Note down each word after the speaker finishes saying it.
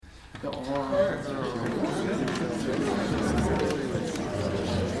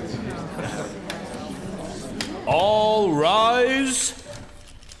All rise.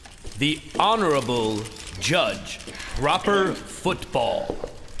 The Honorable Judge Proper Football.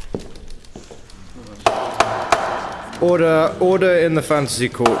 Order in the fantasy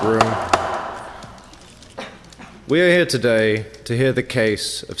courtroom. We are here today to hear the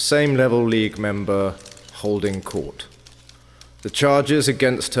case of same-level league member Holding Court. The charges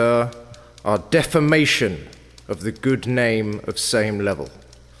against her are defamation of the good name of Same Level.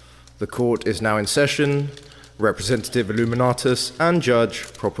 The court is now in session. Representative Illuminatus and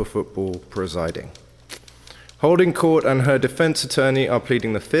Judge Proper Football presiding. Holding Court and her defense attorney are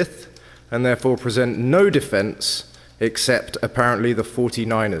pleading the fifth and therefore present no defense except apparently the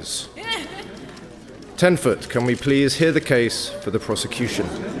 49ers. Tenfoot, can we please hear the case for the prosecution?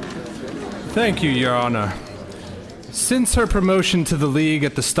 Thank you, Your Honor. Since her promotion to the league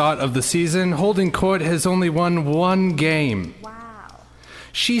at the start of the season, Holding Court has only won one game. Wow.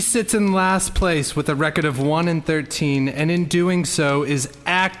 She sits in last place with a record of 1-13, and in doing so is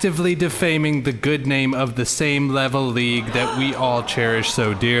actively defaming the good name of the Same Level League that we all cherish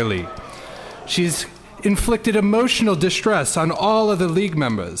so dearly. She's inflicted emotional distress on all of the league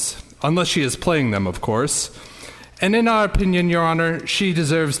members, unless she is playing them, of course. And in our opinion, Your Honor, she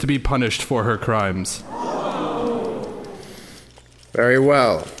deserves to be punished for her crimes. Very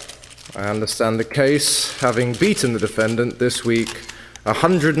well. I understand the case, having beaten the defendant this week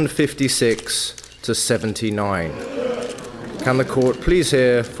 156 to 79. Can the court please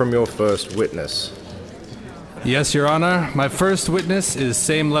hear from your first witness? Yes, Your Honor. My first witness is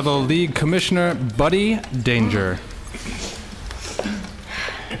Same Level League Commissioner Buddy Danger.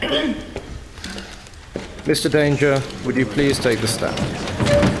 Mr. Danger, would you please take the stand?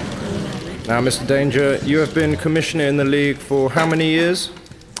 Now, Mr. Danger, you have been commissioner in the league for how many years?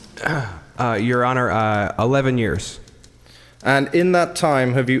 Your Honor, 11 years. And in that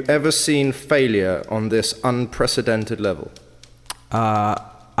time, have you ever seen failure on this unprecedented level? I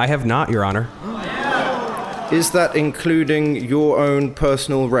have not, Your Honor. Is that including your own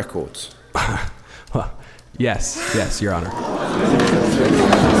personal records? Yes, Your Honor.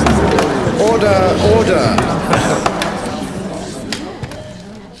 Order!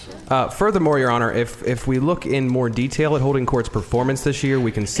 Furthermore, Your Honor, if we look in more detail at Holding Court's performance this year,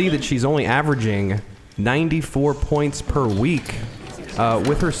 we can see that she's only averaging 94 points per week,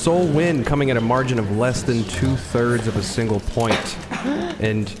 with her sole win coming at a margin of less than 2/3 of a single point.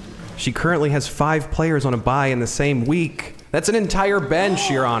 And she currently has 5 players on a bye in the same week. That's an entire bench,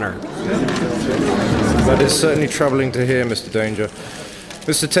 Your Honor. That is certainly troubling to hear, Mr. Danger.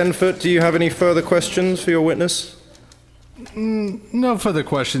 Mr. Tenfoot, do you have any further questions for your witness? No further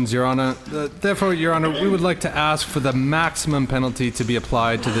questions, Your Honor. Therefore, Your Honor, we would like to ask for the maximum penalty to be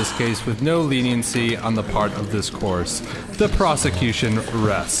applied to this case with no leniency on the part of this course. The prosecution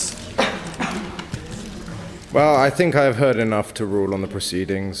rests. Well, I think I have heard enough to rule on the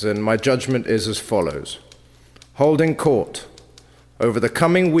proceedings, and my judgment is as follows. Holding Court, over the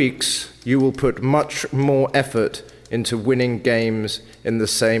coming weeks, you will put much more effort into winning games in the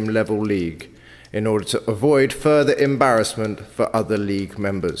Same Level League in order to avoid further embarrassment for other league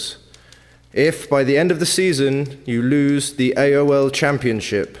members. If by the end of the season you lose the AOL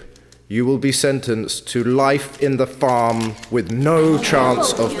Championship, you will be sentenced to life in the farm with no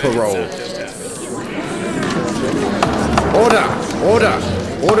chance of parole.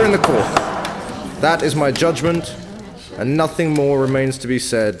 Order in the court. That is my judgment, and nothing more remains to be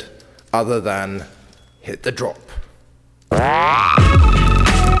said other than hit the drop.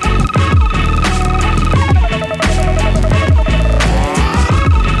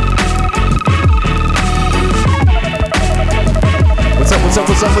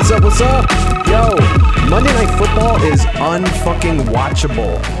 What's up? Yo, Monday Night Football is unfucking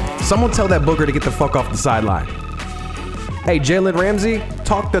watchable. Someone tell that booger to get the fuck off the sideline. Hey, Jalen Ramsey,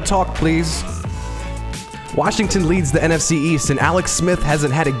 talk the talk, please. Washington leads the NFC East, and Alex Smith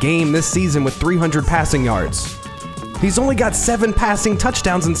hasn't had a game this season with 300 passing yards. He's only got 7 passing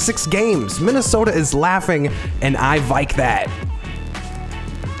touchdowns in 6 games. Minnesota is laughing, and I like that.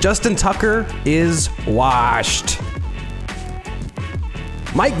 Justin Tucker is washed.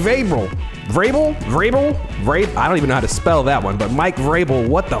 Mike Vrabel, I don't even know how to spell that one, but Mike Vrabel,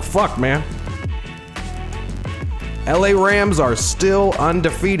 what the fuck, man? LA Rams are still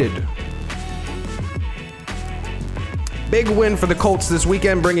undefeated. Big win for the Colts this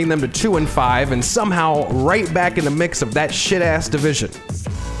weekend, bringing them to 2-5 and somehow right back in the mix of that shit-ass division.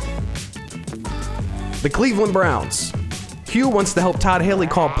 The Cleveland Browns. Hugh wants to help Todd Haley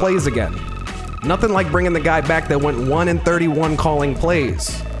call plays again. Nothing like bringing the guy back that went 1-31 calling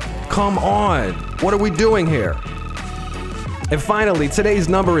plays. Come on. What are we doing here? And finally, today's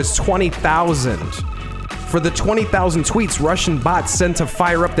number is 20,000. For the 20,000 tweets Russian bots sent to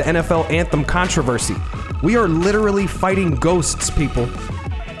fire up the NFL anthem controversy. We are literally fighting ghosts, people.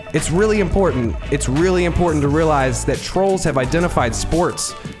 It's really important to realize that trolls have identified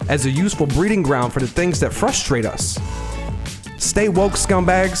sports as a useful breeding ground for the things that frustrate us. Stay woke,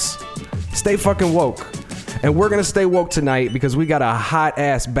 scumbags. Stay fucking woke. And we're gonna stay woke tonight because we got a hot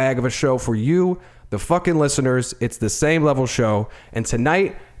ass bag of a show for you, the fucking listeners. It's the Same Level Show. And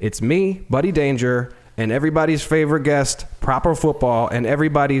tonight, it's me, Buddy Danger, and everybody's favorite guest, Proper Football, and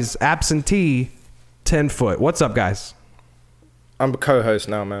everybody's absentee, 10 Foot. What's up, guys? I'm a co-host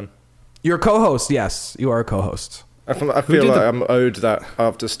now, man. You're a co-host. Yes, you are a co-host. I feel like I'm owed that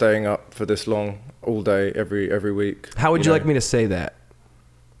after staying up for this long, all day, every week. How would you like me to say that?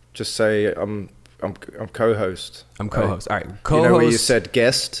 Just say I'm co-host. I'm co-host. All right, co-host. You know where you said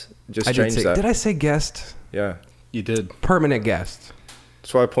guest? Just change that. Did I say guest? Yeah, You did. Permanent guest.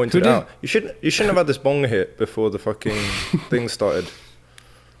 that's why I pointed out. You shouldn't have had this bong hit before the fucking thing started.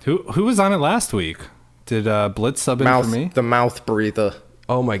 Who was on it last week? Did Blitz sub in for me? The mouth breather.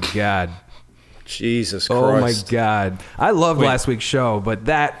 Oh my God. Jesus Christ. Oh my God. I loved last week's show, but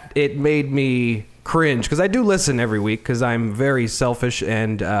it made me cringe because I do listen every week because I'm very selfish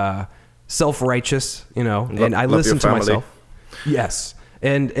and self-righteous, and I listen to myself. Yes.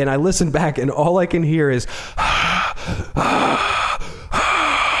 And I listen back and all I can hear is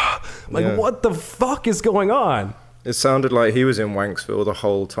what the fuck is going on? It sounded like he was in Wanksville the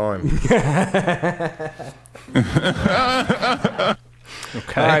whole time.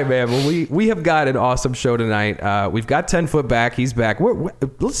 Okay. All right, man. Well, we have got an awesome show tonight. We've got 10 Foot back. He's back.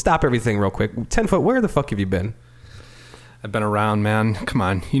 Let's stop everything real quick. 10 Foot, where the fuck have you been? I've been around, man. Come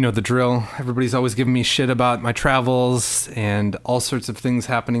on. You know the drill. Everybody's always giving me shit about my travels and all sorts of things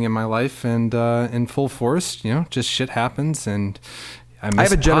happening in my life. And in full force, just shit happens. And I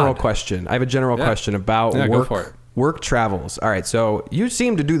have a general question. Question about work. Go for it. Work travels. All right. So you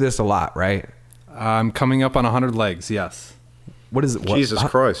seem to do this a lot, right? I'm coming up on 100 legs. Yes. What is it? Jesus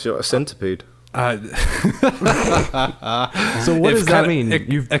Christ, you're a centipede. So what does that mean?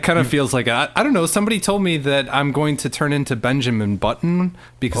 It kind of feels like I don't know. Somebody told me that I'm going to turn into Benjamin Button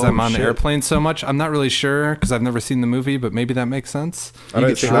because I'm on the airplane so much. I'm not really sure because I've never seen the movie, but maybe that makes sense. I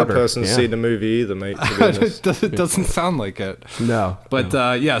don't think that person's seen the movie either, mate. To be honest. It doesn't sound like it. No. But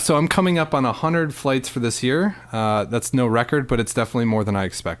so I'm coming up on 100 flights for this year. That's no record, but it's definitely more than I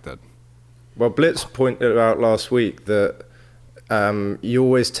expected. Well, Blitz pointed out last week that you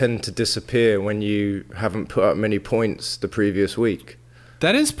always tend to disappear when you haven't put up many points the previous week.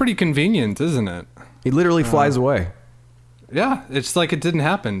 That is pretty convenient, isn't it? He literally flies away. Yeah, it's like it didn't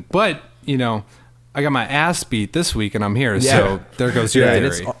happen. But, I got my ass beat this week and I'm here, so there goes your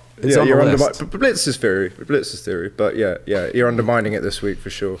theory. It's on you're the list. Blitz's theory. But yeah, you're undermining it this week for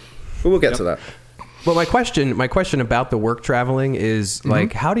sure. But we'll get to that. Well, my question about the work traveling is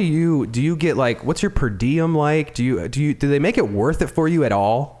like, how do you get like, what's your per diem like? Do they make it worth it for you at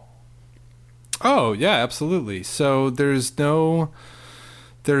all? Oh yeah, absolutely. So there's no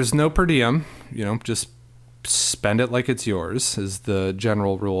per diem, just spend it like it's yours is the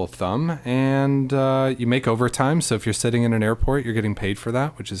general rule of thumb. And you make overtime. So if you're sitting in an airport, you're getting paid for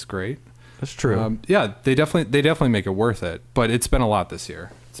that, which is great. That's true. Yeah, they definitely make it worth it, but it's been a lot this year.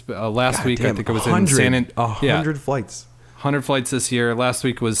 Last week, I think it was in San Antonio. 100 flights. 100 flights this year. Last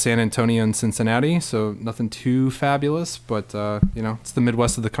week was San Antonio and Cincinnati, so nothing too fabulous, but, it's the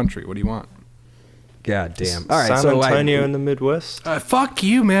Midwest of the country. What do you want? God damn. All right, San Antonio in the Midwest? Fuck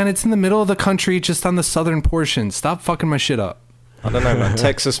you, man. It's in the middle of the country, just on the southern portion. Stop fucking my shit up. I don't know, man.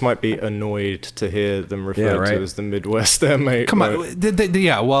 Texas might be annoyed to hear them referred to as the Midwest there, mate. Come on.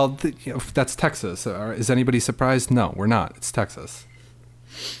 That's Texas. Is anybody surprised? No, we're not. It's Texas.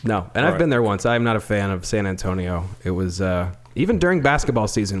 No, and I've been there once. I'm not a fan of San Antonio. It was even during basketball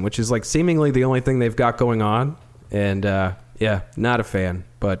season, which is like seemingly the only thing they've got going on, and not a fan.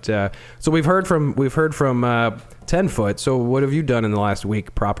 But so we've heard from 10 Foot. So what have you done in the last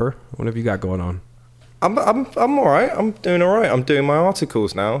week, Proper? What have you got going on? I'm all right. I'm doing all right. I'm doing my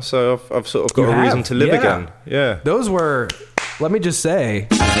articles now, so I've sort of got a reason to live again. Yeah. Those were, let me just say,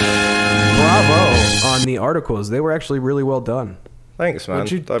 bravo on the articles. They were actually really well done. Thanks, man. I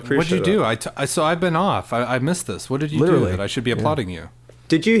appreciate that. What'd you do? So I've been off. I missed this. What did you do that I should be applauding you?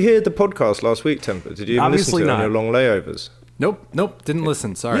 Did you hear the podcast last week, Temper? Did you even listen to it on your long layovers? Nope. Didn't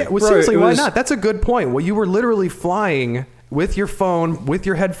listen. Sorry. Yeah, well, seriously, why not? That's a good point. Well, you were literally flying with your phone, with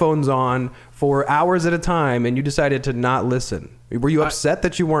your headphones on for hours at a time, and you decided to not listen. Were you upset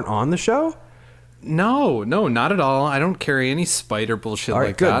that you weren't on the show? No, not at all. I don't carry any spider bullshit All right,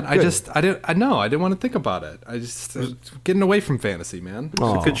 like good, that. good. I didn't want to think about it. I just getting away from fantasy, man. It's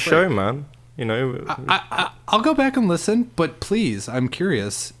a good show, man. You know, I'll go back and listen, but please, I'm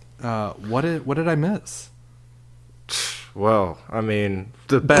curious. What did I miss? well, I mean,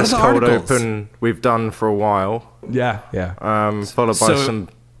 the best the cold articles? open we've done for a while, Yeah. followed by So, some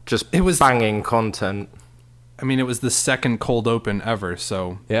just it was- banging content. I mean, it was the second cold open ever,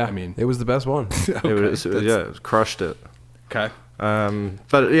 so Yeah. I mean, it was the best one. It crushed it. okay.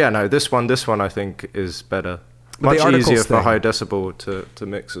 But yeah, no, this one I think is better. But Much the articles easier for thing. high decibel to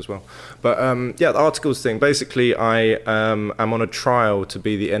mix as well. But yeah, the articles thing. Basically, I am on a trial to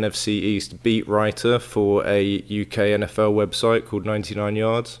be the NFC East beat writer for a UK NFL website called 99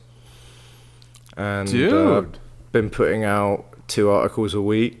 Yards. And Dude. been putting out 2 articles a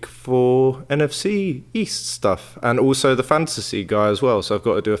week for NFC East stuff, and also the fantasy guy as well. So I've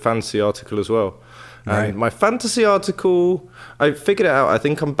got to do a fantasy article as well. Right. And my fantasy article, I figured it out. I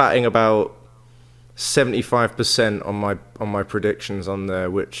think I'm batting about 75% on my predictions on there,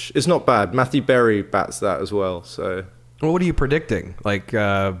 which is not bad. Matthew Berry bats that as well. So Well, what are you predicting? Like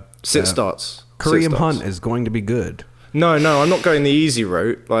sit starts. Kareem Sit starts. Hunt is going to be good. No, I'm not going the easy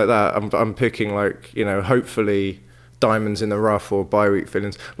route like that. I'm picking, like, you know, hopefully diamonds in the rough or bye week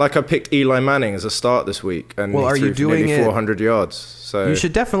fill-ins. Like I picked Eli Manning as a start this week, and Well, he are threw you for doing nearly it- 400 yards. So You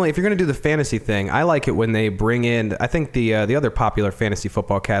should definitely, if you're going to do the fantasy thing, I like it when they bring in, I think the other popular fantasy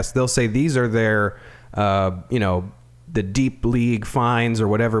football cast, they'll say these are their, the deep league fines or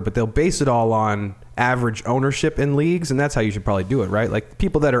whatever, but they'll base it all on average ownership in leagues, and that's how you should probably do it, right? Like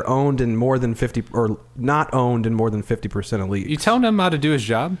people that are owned in more than 50 or not owned in more than 50% of leagues. You telling him how to do his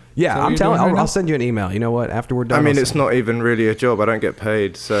job? Is Yeah, that what I'm you're telling. doing right now? I'll send you an email. You know what? After we're done, I mean, I'll it's send- not even really a job. I don't get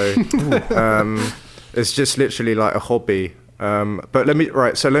paid, so it's just literally like a hobby. But let me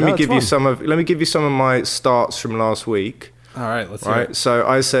it's give you fun. some of my starts from last week. All right, let's hear Right, it. so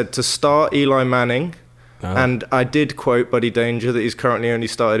I said to start Eli Manning, and I did quote Buddy Danger that he's currently only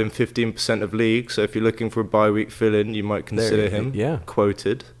started in 15% of leagues. So if you're looking for a bye week fill-in, you might consider him. yeah.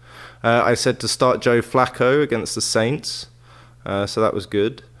 Quoted. I said to start Joe Flacco against the Saints, so that was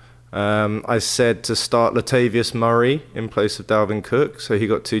good. I said to start Latavius Murray in place of Dalvin Cook, so he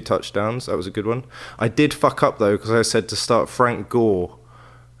got 2 touchdowns. That was a good one. I did fuck up though, because I said to start Frank Gore,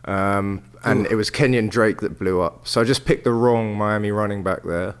 and it was Kenyon Drake that blew up. So I just picked the wrong Miami running back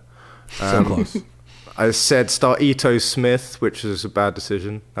there. so close. I said start Ito Smith, which was a bad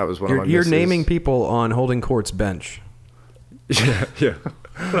decision. That was one of my You're misses. naming people on Holding Court's bench. yeah,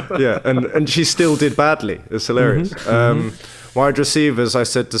 and she still did badly. It's hilarious. Wide receivers, I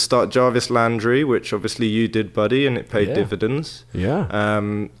said to start Jarvis Landry, which obviously you did, buddy, and it paid Yeah. dividends. Yeah.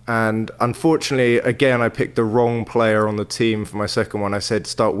 And unfortunately, again, I picked the wrong player on the team for my second one. I said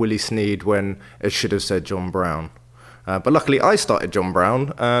start Willie Snead when it should have said John Brown. But luckily, I started John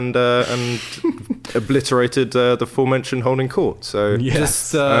Brown and obliterated the aforementioned Holding Court. So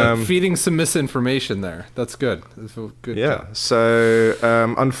Just feeding some misinformation there. That's good. That's a good yeah. job. So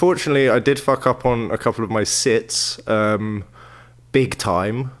unfortunately, I did fuck up on a couple of my sits. Big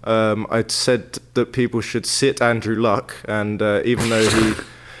time. I said that people should sit Andrew Luck, and even though he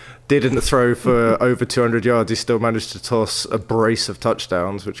didn't throw for over 200 yards, he still managed to toss a brace of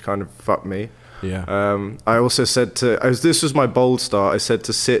touchdowns, which kind of fucked me. Yeah. I also said this was my bold start, I said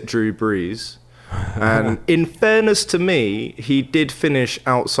to sit Drew Brees. And in fairness to me, he did finish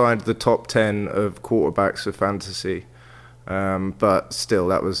outside the top 10 of quarterbacks for fantasy. But still,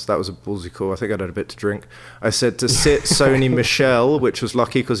 that was a ballsy call. I think I'd had a bit to drink. I said to sit Sony Michel, which was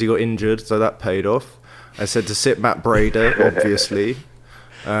lucky because he got injured, so that paid off. I said to sit Matt Brader, obviously.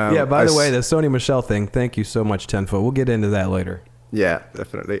 Yeah, by the way, the Sony Michel thing, thank you so much, Tenfold. We'll get into that later. Yeah,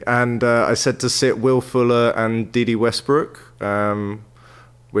 definitely. And I said to sit Will Fuller and Dede Westbrook,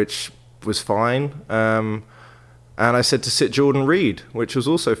 which was fine. And I said to sit Jordan Reed, which was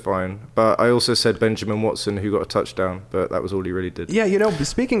also fine. But I also said Benjamin Watson, who got a touchdown, but that was all he really did. Yeah, you know,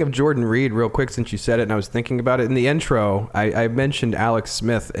 speaking of Jordan Reed, real quick, since you said it and I was thinking about it, in the intro, I mentioned Alex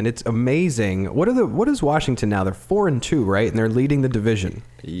Smith, and it's amazing. What is Washington now? They're 4-2, right? And they're leading the division.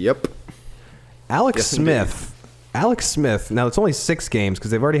 Yep. Alex Yes, Smith, now it's only 6 games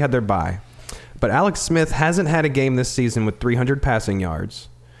because they've already had their bye, but Alex Smith hasn't had a game this season with 300 passing yards,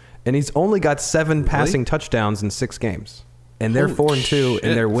 and he's only got 7 passing touchdowns in 6 games. And they're 4-2,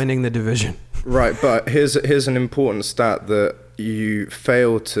 and they're winning the division. Right, but here's an important stat that you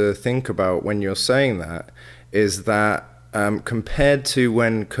fail to think about when you're saying that, is that compared to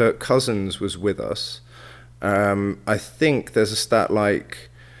when Kirk Cousins was with us, I think there's a stat like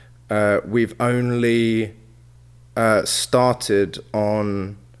we've only started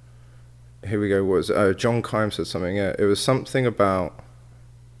on here we go. What was it? Oh, John Kime said something. Yeah, it was something about.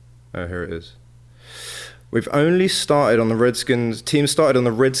 Oh, here it is. We've only started on the Redskins. Team started on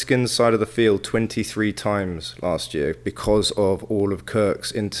the Redskins side of the field 23 times last year because of all of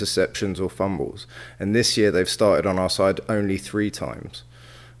Kirk's interceptions or fumbles. And this year they've started on our side only 3 times,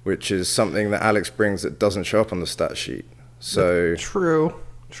 which is something that Alex brings that doesn't show up on the stat sheet. So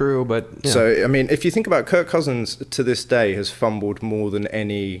True, but yeah. So I mean, if you think about Kirk Cousins to this day has fumbled more than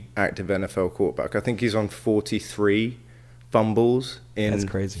any active NFL quarterback. I think he's on 43 fumbles in That's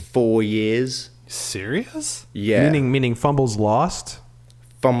crazy. 4 years. Serious? Yeah. Meaning fumbles lost.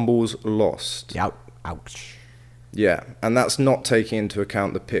 Fumbles lost. Ouch. Yeah, and that's not taking into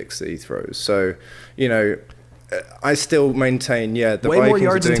account the picks that he throws. So, you know, I still maintain, the Way more Vikings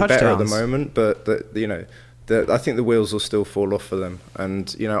yards are and doing better at the touchdowns. moment, but I think the wheels will still fall off for them.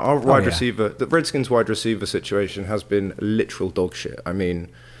 And you know, our wide receiver, the Redskins wide receiver situation has been literal dog shit. I mean,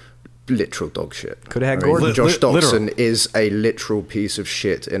 literal dog shit. Could have had Gordon. Josh Dobson literal. is a literal piece of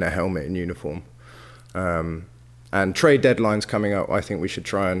shit in a helmet and uniform. And trade deadline's coming up. I think we should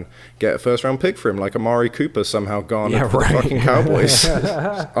try and get a first-round pick for him, like Amari Cooper somehow garnered for the fucking Cowboys.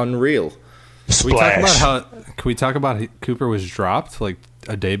 It's unreal. Can we talk about how Cooper was dropped like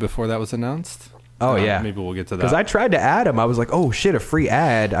a day before that was announced? Oh, yeah. Maybe we'll get to that. Because I tried to add him. I was like, oh, shit, a free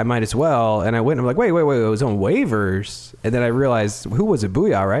ad. I might as well. And I went and I'm like, wait. It was on waivers. And then I realized, who was it?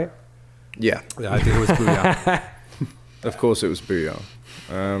 Booyah, right? Yeah, I think it was Booyah. of course it was Booyah.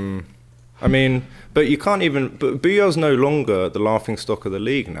 I mean, but you can't even. But Booyah's no longer the laughing stock of the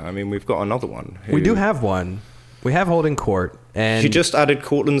league now. I mean, we've got another one. We do have one. We have Holding Court. And You just added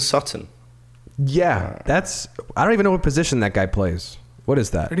Cortland Sutton. yeah, I don't even know what position that guy plays. What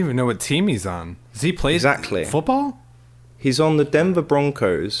is that? I don't even know what team he's on. Does he play Exactly. football? He's on the Denver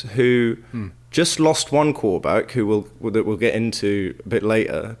Broncos, who just lost one quarterback, who we'll get into a bit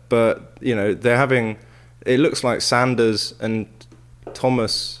later. But you know, they're having. It looks like Sanders and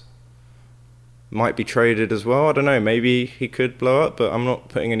Thomas might be traded as well. I don't know. Maybe he could blow up, but I'm not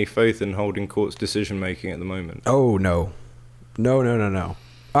putting any faith in Holding Court's decision making at the moment. Oh, no. No.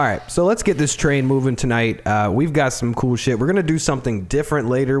 All right, so let's get this train moving tonight. We've got some cool shit. We're going to do something different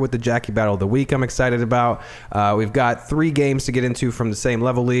later with the Jackie Battle of the Week I'm excited about. We've got 3 games to get into from the same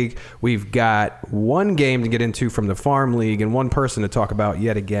level league. We've got 1 game to get into from the farm league and 1 person to talk about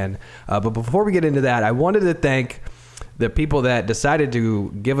yet again. But before we get into that, I wanted to thank the people that decided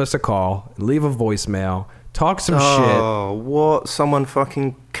to give us a call, leave a voicemail, talk some shit. Oh, what? Someone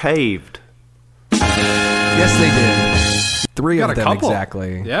fucking caved. Yes, they did. 3 We got of a them couple.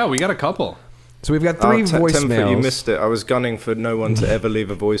 exactly. Yeah, we got a couple. So we've got 3 voicemails. Temper, you missed it. I was gunning for no one to ever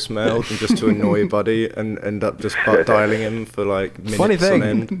leave a voicemail and just to annoy Buddy and end up just butt dialing him for like minutes Funny on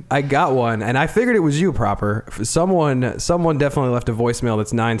end. thing, I got one, and I figured it was you, Proper. Someone definitely left a voicemail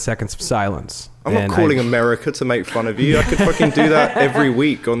that's 9 seconds of silence. I'm not calling America to make fun of you. I could fucking do that every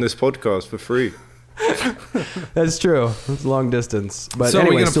week on this podcast for free. That's true. It's long distance. But So are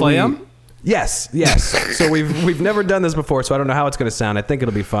anyway, we going to play them? Yes. So we've never done this before, so I don't know how it's going to sound. I think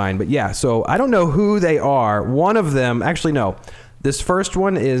it'll be fine. But yeah, so I don't know who they are. One of them, actually no. This first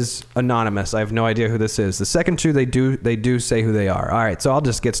one is anonymous. I have no idea who this is. The second 2, they do say who they are. All right, so I'll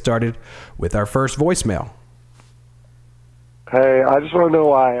just get started with our first voicemail. Hey, I just want to know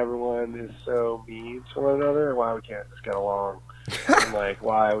why everyone is so mean to one another and why we can't just get along. And, like,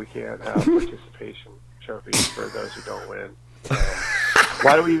 why we can't have participation trophies for those who don't win.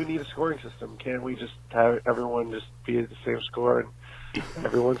 Why do we even need a scoring system? Can't we just have everyone just be at the same score and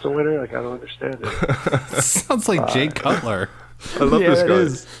everyone's a winner? Like, I don't understand it. Sounds like Jay Cutler. I love this it guy.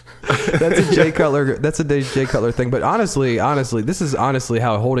 is. That's a Jay Cutler. That's a Jay Cutler thing. But honestly, this is honestly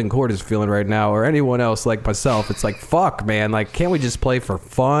how Holding Court is feeling right now, or anyone else like myself. It's like, fuck, man. Like, can't we just play for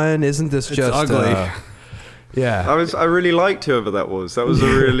fun? Isn't this just ugly. Yeah. I really liked whoever that was. That was I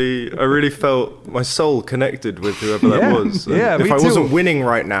really felt my soul connected with whoever that was. And yeah, if me I too. wasn't winning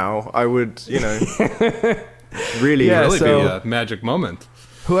right now, I would, really, Yeah, Really so- be a magic moment.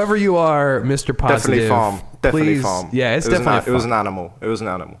 Whoever you are, Mr. Positive. definitely farm. Definitely please, farm. Yeah, it's definitely It was an animal. It was an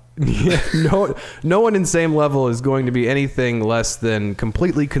animal. Yeah, no one in same level is going to be anything less than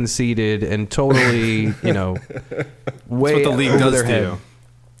completely conceited and totally, way That's what the league over does their to head. you.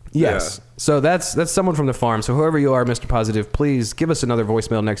 Yes. Yeah. So that's someone from the farm. So whoever you are, Mr. Positive, please give us another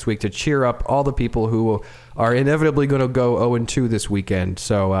voicemail next week to cheer up all the people who are inevitably going to go 0-2 this weekend.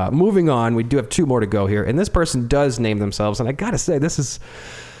 So moving on, we do have 2 more to go here, and this person does name themselves, and I gotta say this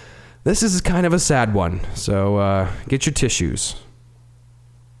is kind of a sad one. So get your tissues.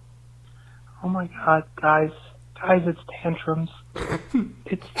 Oh my God, guys, it's Tantrums.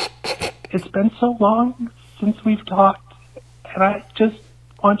 It's been so long since we've talked, and I just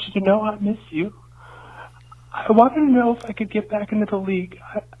want you to know I miss you. I wanted to know if I could get back into the league.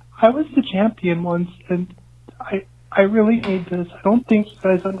 I was the champion once, and I really need this. I don't think you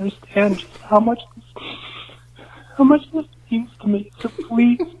guys understand just how much this means to me. So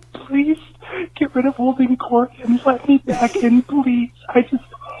please get rid of holding court and let me back in, please.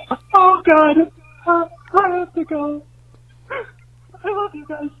 Oh God, I have to go. I love you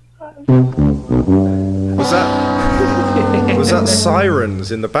guys. Was that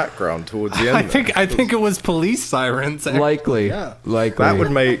sirens in the background towards the end? I think it was police sirens. Likely.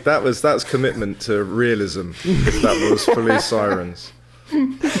 Likely. That's commitment to realism. If that was police sirens.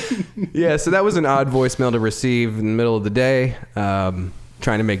 Yeah, so that was an odd voicemail to receive in the middle of the day.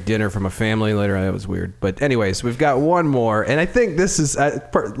 Trying to make dinner from a family later. That was weird. But anyways, we've got one more, and I think this is.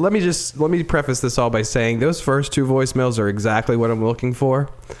 Let me preface this all by saying those first two voicemails are exactly what I'm looking for,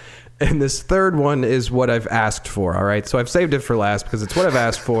 and this third one is what I've asked for. All right, so I've saved it for last because it's what I've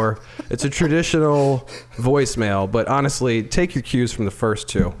asked for. It's a traditional voicemail, but honestly, take your cues from the first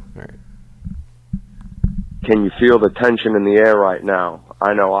two. All right. Can you feel the tension in the air right now?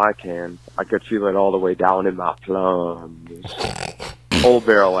 I know I can. I could feel it all the way down in my plums. Old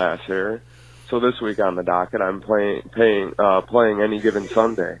Barrel Ass here. So this week on the docket, I'm playing Any Given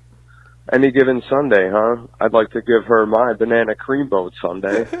Sunday. Any Given Sunday, huh? I'd like to give her my banana cream boat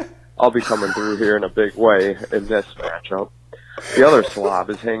Sunday. I'll be coming through here in a big way in this matchup. The other slob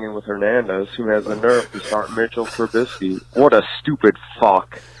is hanging with Hernandez, who has the nerve to start Mitchell Trubisky. What a stupid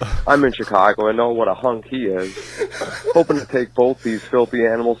fuck. I'm in Chicago and know what a hunk he is. Hoping to take both these filthy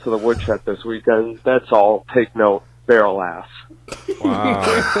animals to the woodshed this weekend. That's all. Take note. Barrel Ass. Wow.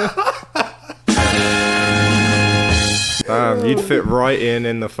 Damn, you'd fit right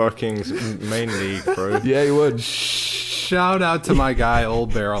in the fucking main league, bro. Yeah, you would. Shout out to my guy,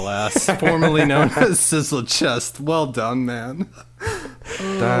 Old Barrel Ass, formerly known as Sizzle Chest. Well done, man.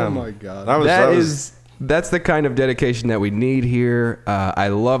 Damn. Oh my God. That's the kind of dedication that we need here. I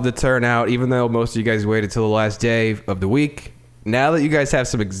love the turnout, even though most of you guys waited till the last day of the week. Now that you guys have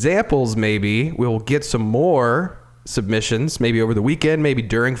some examples, maybe we'll get some more submissions, maybe over the weekend, maybe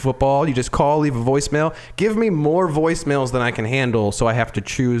during football. You just call, leave a voicemail. Give me more voicemails than I can handle, so I have to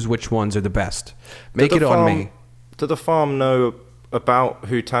choose which ones are the best. Make it on me. Did the farm know about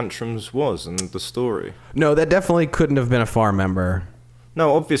who Tantrums was and the story? No, that definitely couldn't have been a farm member.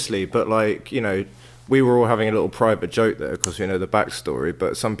 No, obviously, but we were all having a little private joke there because we know the backstory,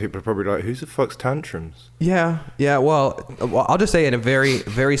 but some people are probably like, who the fuck's Tantrums? Yeah, well, I'll just say in a very,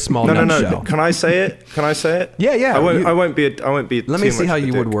 very small nutshell. No. Can I say it? Yeah. I won't be. Let me see how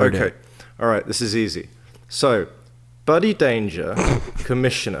you would word it. Okay. All right, this is easy. So, Buddy Danger,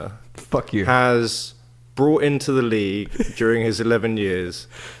 commissioner, fuck you, has brought into the league during his 11 years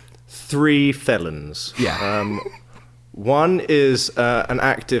 3 felons. Yeah. One is an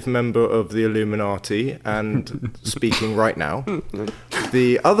active member of the Illuminati and speaking right now.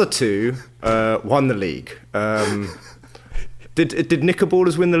 The other 2 won the league. Did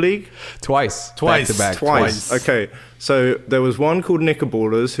Knickerballers win the league? Twice. Twice. Back to back. Twice. Okay. So there was one called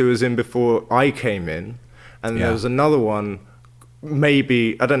Knickerballers who was in before I came in. And there was another one,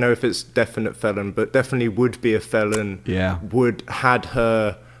 maybe, I don't know if it's definite felon, but definitely would be a felon. Yeah. Had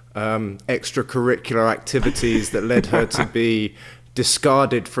her extracurricular activities that led her to be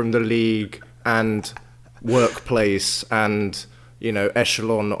discarded from the league and workplace and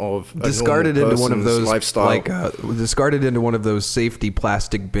echelon of discarded into one of those lifestyle. Discarded into one of those safety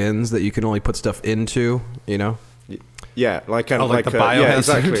plastic bins that you can only put stuff into. Yeah, like the biohazard. Yeah,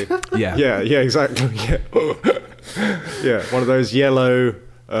 exactly. Yeah, exactly. Yeah, one of those yellow.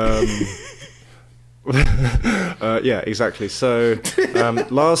 Yeah, exactly. So,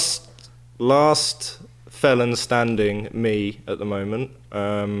 last felon standing, me at the moment.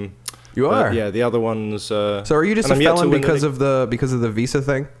 You are. Yeah, the other ones. So are you just a felon because of the visa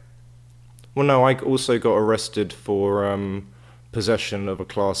thing? Well, no. I also got arrested for possession of a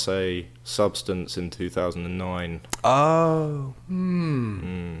Class A substance in 2009. Oh.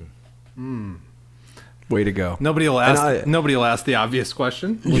 Way to go. Nobody will ask the obvious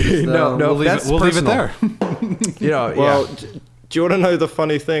question. We'll just, no, we'll leave it there. Well, do you want to know the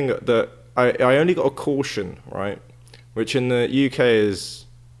funny thing that I only got a caution, right? Which in the UK is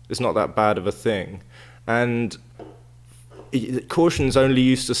not that bad of a thing, and cautions only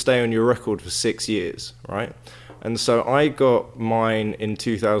used to stay on your record for 6 years, right? And so I got mine in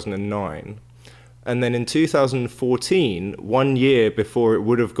 2009. And then in 2014, 1 year before it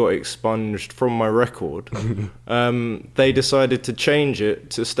would have got expunged from my record, they decided to change it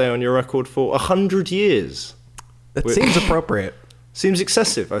to stay on your record for 100 years. That seems appropriate. Seems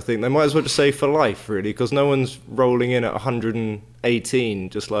excessive, I think. They might as well just say for life, really, because no one's rolling in at 108 18,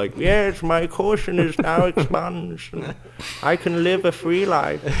 just like, yes, my caution is now expunged, and I can live a free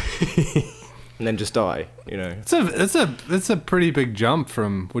life, and then just die. You know, It's a pretty big jump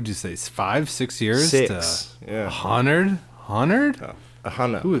from, what'd you say, 5-6 years 6, to yeah. 100?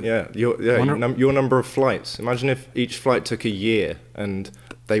 100, yeah. Your number of flights. Imagine if each flight took a year and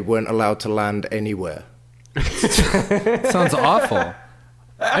they weren't allowed to land anywhere. Sounds awful.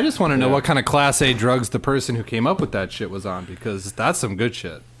 I just want to know what kind of Class A drugs the person who came up with that shit was on, because that's some good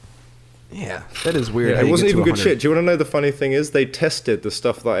shit. Yeah, that is weird. Yeah, it wasn't even good shit. Do you want to know the funny thing is? They tested the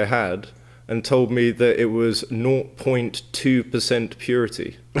stuff that I had and told me that it was 0.2%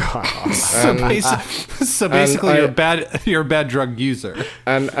 purity. So basically, you're a bad drug user.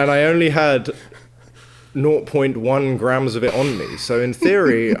 And I only had 0.1 grams of it on me. So in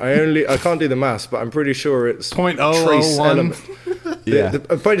theory, I can't do the maths, but I'm pretty sure it's 0.001. trace element. Yeah.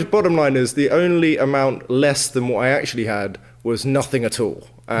 The bottom line is the only amount less than what I actually had was nothing at all.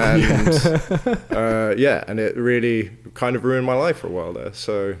 And and it really kind of ruined my life for a while there.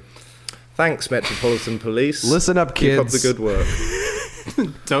 So thanks, Metropolitan Police. Listen up, kids. Keep up the good work.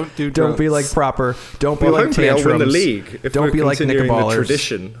 Don't do drugs. Don't be like Proper. Don't be like hopefully Tantrums. I'll win the league. If Don't be like continuing the Knickerballers.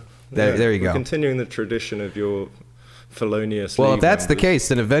 tradition. There you go. We're continuing the tradition of your felonious Well, league if that's the members. case,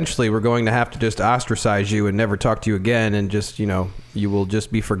 then eventually we're going to have to just ostracize you and never talk to you again, and just, you will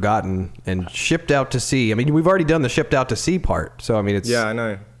just be forgotten and shipped out to sea. I mean, we've already done the shipped out to sea part, so I mean, it's... Yeah, I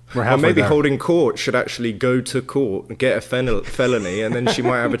know. We're Or halfway maybe there. Holding Court should actually go to court and get a felony, and then she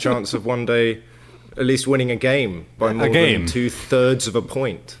might have a chance of one day at least winning a game by more game. than 2/3 of a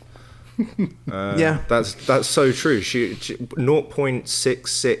point. Yeah. That's so true. She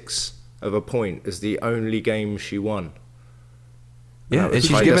 0.66 of a point is the only game she won. Yeah, and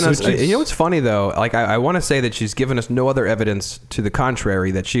she's given us... You know what's funny, though? Like, I want to say that she's given us no other evidence to the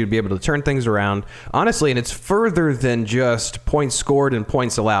contrary that she would be able to turn things around. Honestly, and it's further than just points scored and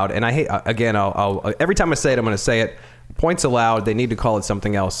points allowed. And I hate... Again, I'll every time I say it, I'm going to say it. Points allowed, they need to call it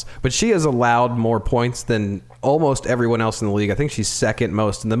something else. But she has allowed more points than almost everyone else in the league. I think she's second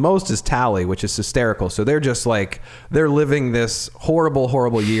most. And the most is Tally, which is hysterical. So they're just like... They're living this horrible,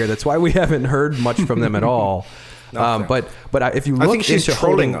 horrible year. That's why we haven't heard much from them at all. But if you look, I think she's into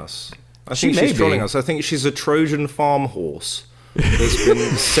trolling Holding, us. I think she's trolling us. I think she's a Trojan farm horse that's been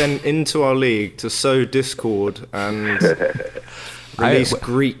sent into our league to sow discord and release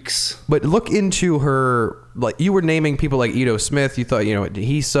Greeks. But look into her. Like, you were naming people like Ito Smith. You thought,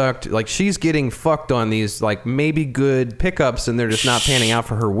 he sucked. Like, she's getting fucked on these like maybe good pickups, and they're just not panning out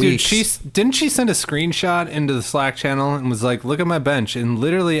for her weeks. Dude, didn't she send a screenshot into the Slack channel and was like, "Look at my bench," and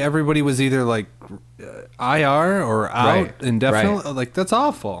literally everybody was either like IR or out indefinitely. Right. Like, that's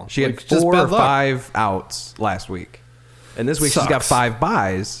awful. She had like, just 4 bad or luck. 5 outs last week, and this week she's got Sucks. 5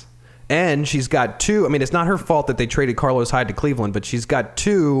 buys, and she's got 2. I mean, it's not her fault that they traded Carlos Hyde to Cleveland, but she's got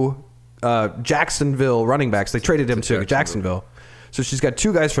 2 Jacksonville running backs. They traded him to Jacksonville. So she's got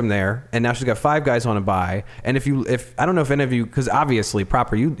 2 guys from there, and now she's got 5 guys on a bye. And if I don't know if any of you, because obviously,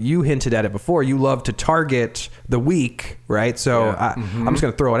 Proper, you hinted at it before, you love to target the weak, right? So I'm just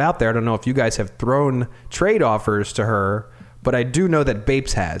going to throw it out there. I don't know if you guys have thrown trade offers to her, but I do know that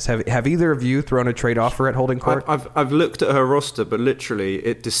Bapes has. Have either of you thrown a trade offer at Holding Court? I've looked at her roster, but literally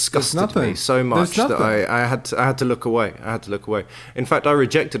it disgusted nothing. me so much There's that nothing. I had to look away. In fact, I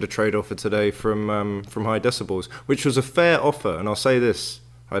rejected a trade offer today from High Decibels, which was a fair offer. And I'll say this,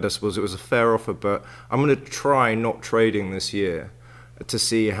 High Decibels, it was a fair offer, but I'm going to try not trading this year to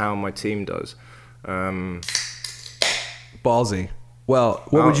see how my team does. Ballsy. Well,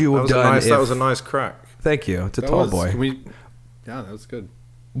 what would you have done? That was a nice crack. Thank you. It's a That tall was- boy. Can we? Yeah, that was good.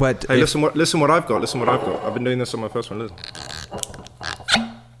 But Hey, listen what I've got. I've been doing this on my first one. Listen.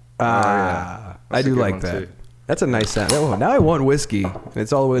 I That's a do good like one, that. too. That's a nice sound. Oh, now I want whiskey. And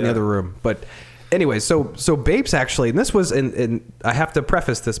it's all the way in the other room. But anyway, so Bapes actually, and this was, and I have to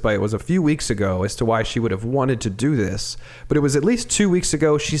preface this by, it was a few weeks ago as to why she would have wanted to do this. But it was at least 2 weeks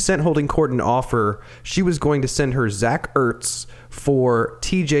ago. She sent Holding Court an offer. She was going to send her Zach Ertz for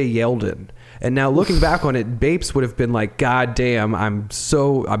TJ Yeldon. And now looking back on it, Bapes would have been like, God damn, I'm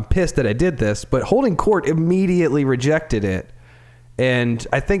pissed that I did this. But Holding Court immediately rejected it. And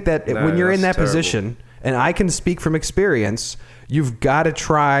I think that when you're in that that's terrible. position, and I can speak from experience, you've got to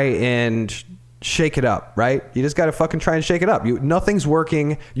try and shake it up, right? You just got to fucking try and shake it up. Nothing's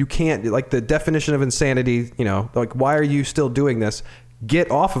working. You can't, like, the definition of insanity, like, why are you still doing this?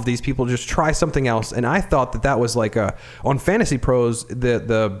 Get off of these people, just try something else. And I thought that was like on Fantasy Pros,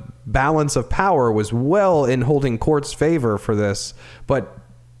 the balance of power was well in Holding Court's favor for this. But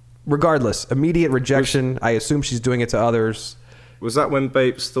regardless, immediate rejection. I assume she's doing it to others. Was that when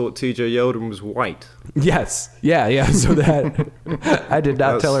Bapes thought TJ Yeldon was white? Yes. Yeah. So that I did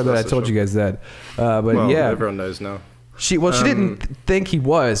not tell her that I that's a told you shock. guys that. But Well, yeah, everyone knows now. she didn't think he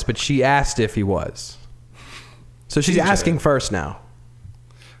was, but she asked if he was. So she's asking first now.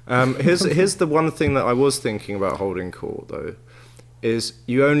 Here's the one thing that I was thinking about holding court, though, is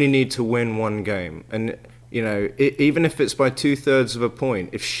you only need to win one game. And, you know, even if it's by 2/3 of a point,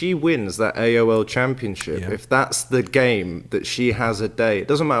 if she wins that AOL championship, if that's the game that she has a day, it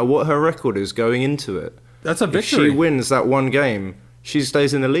doesn't matter what her record is going into it. That's a If victory. she wins that one game, she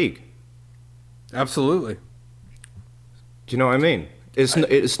stays in the league. Absolutely. Do you know what I mean?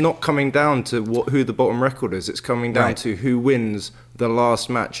 It's not coming down to who the bottom record is. It's coming down Right. to who wins the last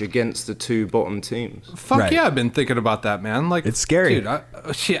match against the two bottom teams. Fuck Right. yeah, I've been thinking about that, man. Like, It's scary. dude.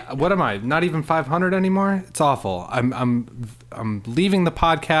 Shit, what am I? Not even 500 anymore. It's awful. I'm leaving the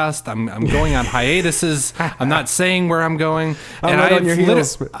podcast. I'm going on hiatuses. I'm not saying where I'm going. I'm right on your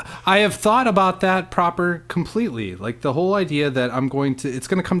heels. I have thought about that proper completely. Like the whole idea that it's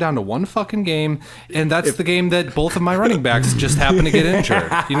going to come down to one fucking game, and that's the game that both of my running backs just happen to get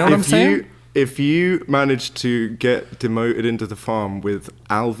injured. You know what I'm saying? If you manage to get demoted into the farm with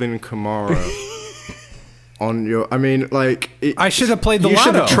Alvin Kamara on your, I mean, like, I should have played the You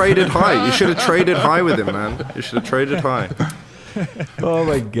should have lotto. traded high. You should have traded high with him, man. You should have traded high. Oh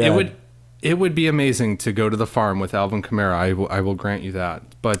my god. It would be amazing to go to the farm with Alvin Kamara. I will grant you that.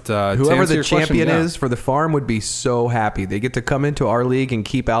 But to Whoever answer the your question, champion yeah. is for the farm would be so happy. They get to come into our league and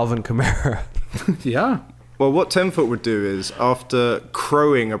keep Alvin Kamara. Yeah. Well, what 10-foot would do is, after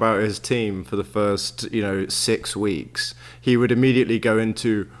crowing about his team for the first, 6 weeks, he would immediately go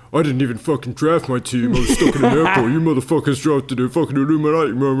into, I didn't even fucking draft my team. I was stuck in an airport. You motherfuckers drafted a fucking Illuminati.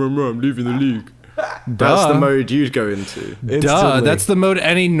 I'm leaving the league. That's the mode you'd go into. Duh, that's the mode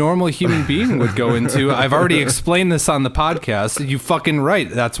any normal human being would go into. I've already explained this on the podcast. You fucking right.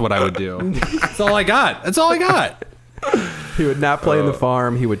 That's what I would do. That's all I got. That's all I got. He would not play in the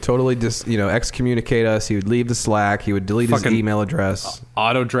farm. He would totally just, excommunicate us. He would leave the Slack. He would delete his Fucking- email address.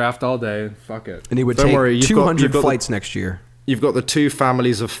 Auto draft all day. Fuck it. And he would Don't take worry, you've got 200 the- flights next year. You've got the two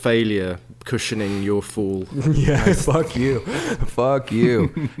families of failure cushioning your fall. Yeah, fuck you. Fuck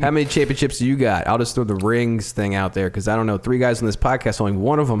you. How many championships do you got? I'll just throw the rings thing out there because I don't know. 3 guys on this podcast, only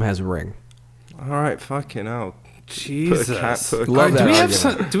one of them has a ring. All right, fucking hell. Jesus. Put a Love Do that we have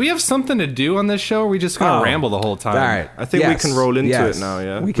argument. do we have something to do on this show? Or are we just gonna Oh. ramble the whole time? All right. I think we can roll into it now,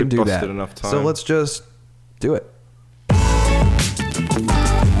 yeah? We can We've do busted that. enough time. So let's just do it.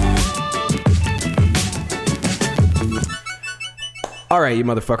 All right, you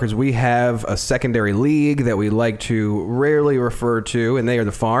motherfuckers, we have a secondary league that we like to rarely refer to, and they are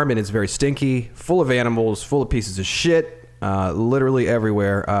the farm, and it's very stinky, full of animals, full of pieces of shit, literally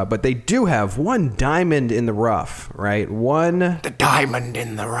everywhere. But they do have one diamond in the rough, right? The diamond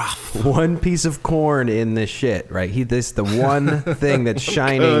in the rough. One piece of corn in this shit, right? This the one thing that's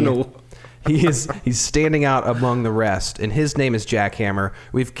shining. Colonel. He's standing out among the rest, and his name is Jackhammer.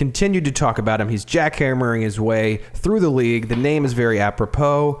 We've continued to talk about him. He's jackhammering his way through the league. The name is very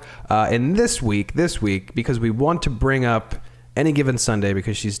apropos. And this week, because we want to bring up Any Given Sunday,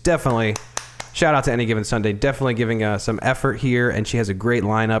 because she's definitely, shout out to Any Given Sunday, definitely giving some effort here, and she has a great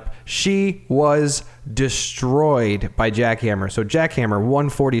lineup. She was destroyed by Jackhammer. So Jackhammer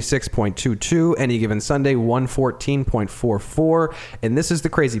 146.22, Any Given Sunday 114.44, and this is the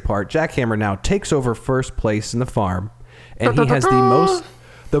crazy part. Jackhammer now takes over first place in the farm, and he has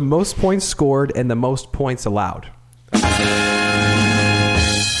the most points scored and the most points allowed.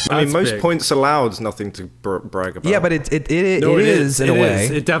 I mean, most big. points allowed is nothing to brag about. Yeah, but it No, is in a way.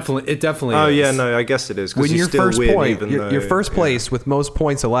 It definitely Oh, is. yeah, no, I guess it is. 'Cause When you you're still first win, point, even you're though, first place with most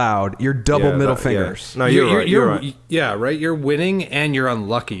points allowed, you're double Yeah, middle that- fingers. yeah. No, you're right. You're right. Yeah, right. You're winning and you're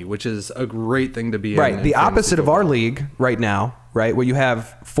unlucky, which is a great thing to be in. Right. in The fantasy opposite of our football. league right now, right, where you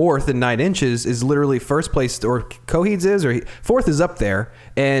have fourth and 9 inches is literally first place, or Coheed's is, or fourth is up there,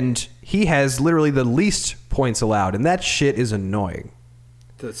 and he has literally the least points allowed, and that shit is annoying.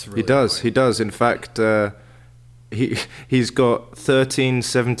 That's really He does. In fact, he's got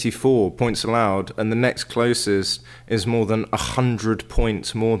 1374 points allowed, and the next closest is more than 100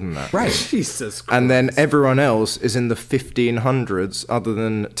 points more than that. Right. Jesus Christ. And then everyone else is in the 1500s, other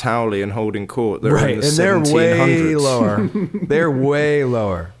than Towley and Holding Court. They're in the and they're 1700s. way lower. They're way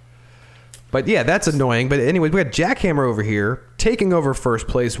lower. But yeah, that's annoying. But anyway, we got Jackhammer over here taking over first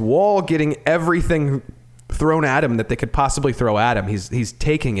place. Wall getting everything thrown at him that they could possibly throw at him. He's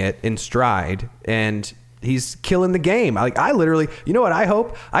taking it in stride, and He's killing the game. I literally, you know what I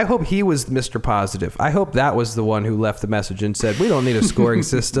hope? I hope he was Mr. Positive. I hope that was the one who left the message and said, we don't need a scoring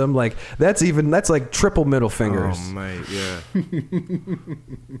system. Like, that's like triple middle fingers. Oh, mate, yeah.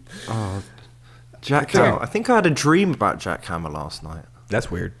 Jack Hammer. I think I had a dream about Jack Hammer last night. That's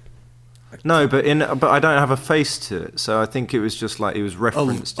weird. No, but I don't have a face to it, so I think it was just like it was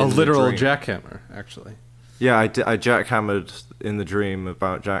referenced A in the literal dream. jackhammer, actually. Yeah, I jackhammered in the dream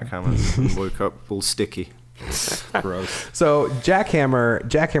about jackhammers and woke up all sticky. Gross. So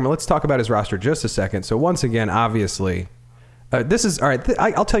Jackhammer, let's talk about his roster just a second. So once again, obviously, this is all right.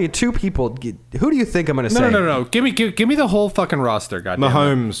 I'll tell you two people. Who do you think I'm going to say? No. Give me the whole fucking roster, goddamn.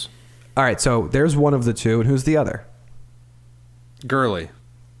 Mahomes. All right, so there's one of the two, and who's the other? Gurley.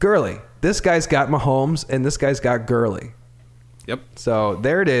 This guy's got Mahomes, and this guy's got Gurley. Yep. So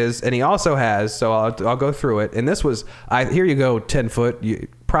there it is, and he also has. So I'll go through it. And this was, here you go, 10-foot.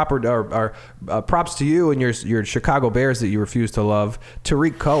 Props to you and your Chicago Bears that you refuse to love.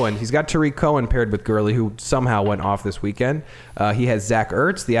 Tariq Cohen. He's got Tariq Cohen paired with Gurley, who somehow went off this weekend. He has Zach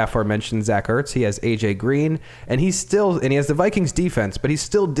Ertz, the aforementioned Zach Ertz. He has AJ Green, and he has the Vikings defense, but he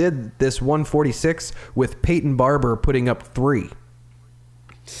still did this 146 with Peyton Barber putting up 3.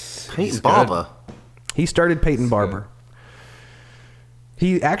 Peyton Barber. He started Peyton Barber.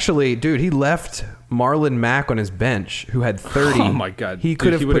 He actually, he left Marlon Mack on his bench, who had 30. Oh my God! He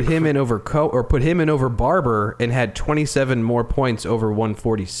could have put him in over put him in over Barber and had 27 more points over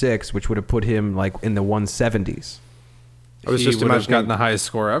 146, which would have put him like in the 170s. I was He just would have imagining gotten the highest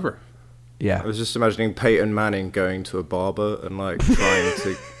score ever. Yeah, I was just imagining Peyton Manning going to a barber and like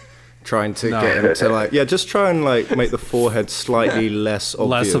trying to get him to like just try and like make the forehead slightly less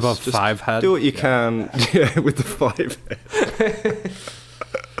obvious. Less of a Just 5 head. Do what you can with the 5 head.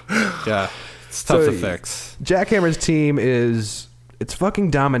 Yeah, it's tough to fix. Jackhammer's team it's fucking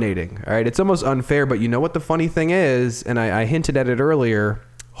dominating. All right, it's almost unfair, but you know what the funny thing is, and I hinted at it earlier.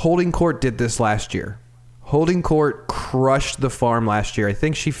 Holding Court did this last year. Holding Court crushed the farm last year. I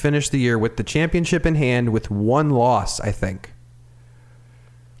think she finished the year with the championship in hand with 1 loss, I think.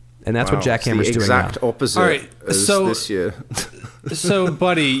 And that's what Jackhammer's doing now. Exact opposite All right, as so- this year. So,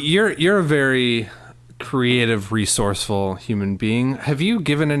 buddy, you're a very creative, resourceful human being. Have you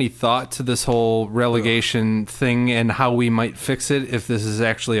given any thought to this whole relegation thing and how we might fix it if this is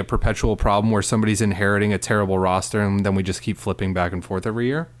actually a perpetual problem where somebody's inheriting a terrible roster and then we just keep flipping back and forth every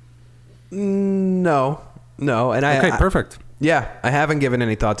year? No. And Okay, perfect. I haven't given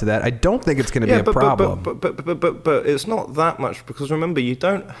any thought to that. I don't think it's going to be a problem. But it's not that much because remember, you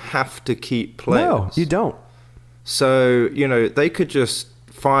don't have to keep players. No, you don't. So, they could just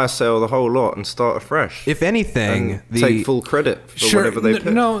fire sale the whole lot and start afresh. If anything, and take full credit for whatever they pick.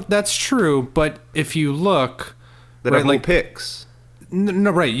 No, that's true. But if you look, They'd have more picks.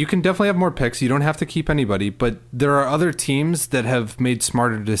 No, right. You can definitely have more picks. You don't have to keep anybody, but there are other teams that have made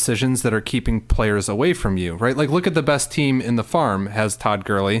smarter decisions that are keeping players away from you, right? Like, look at the best team in the farm has Todd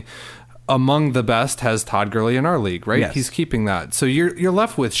Gurley. Among the best has Todd Gurley in our league, right? Yes. He's keeping that. So you're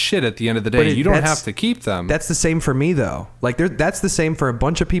left with shit at the end of the day. You don't have to keep them. That's the same for me, though. Like, that's the same for a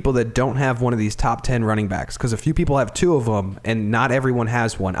bunch of people that don't have one of these top 10 running backs, because a few people have 2 of them, and not everyone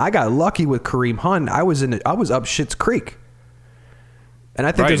has one. I got lucky with Kareem Hunt. I was up Schitt's Creek. And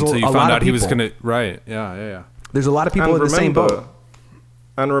I think there's a lot of people. So you found out he was going to... Right, yeah. There's a lot of people in the same boat.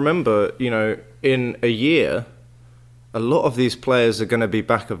 And remember, in a year, a lot of these players are going to be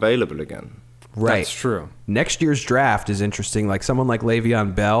back available again. Right. That's true. Next year's draft is interesting. Like, someone like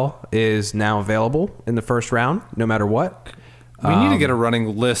Le'Veon Bell is now available in the first round, no matter what. We need to get a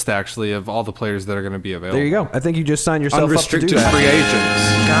running list, actually, of all the players that are going to be available. There you go. I think you just signed yourself up to do Unrestricted that. free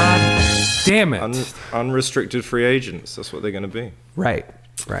agents. God damn it. Unrestricted free agents. That's what they're going to be. Right.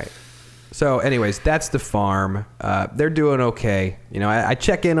 So, anyways, that's the farm. They're doing okay. I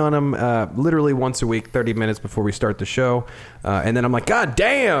check in on them literally once a week, 30 minutes before we start the show. And then I'm like, God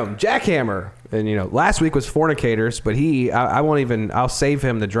damn, Jackhammer. And, last week was Fornicators, but I'll save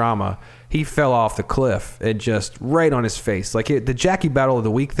him the drama. He fell off the cliff and just right on his face. Like, the Jackie Battle of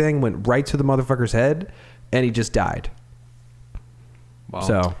the Week thing went right to the motherfucker's head, and he just died. Wow.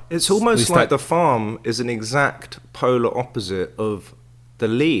 So it's almost like the farm is an exact polar opposite of the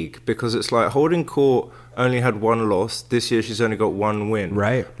league, because it's like Holding Court only had 1 loss. This year she's only got 1 win.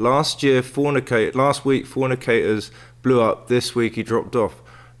 Right. Last week Fornicators blew up. This week he dropped off.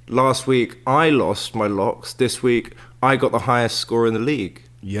 Last week I lost my locks. This week I got the highest score in the league.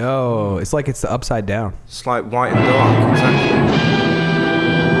 Yo, it's like it's the upside down. It's like white and dark. Exactly.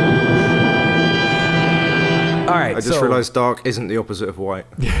 All right. I just realized dark isn't the opposite of white.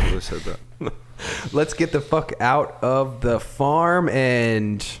 I said that. Let's get the fuck out of the farm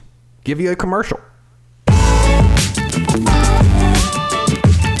and give you a commercial.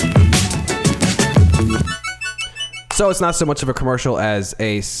 So it's not so much of a commercial as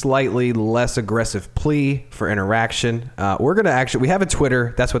a slightly less aggressive plea for interaction. We're going to we have a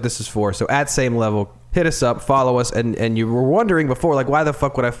Twitter. That's what this is for. So at Same Level, hit us up, follow us. And you were wondering before, like, why the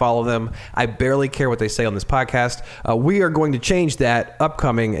fuck would I follow them? I barely care what they say on this podcast. We are going to change that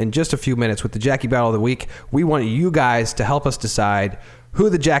upcoming in just a few minutes with the Jackie Battle of the Week. We want you guys to help us decide who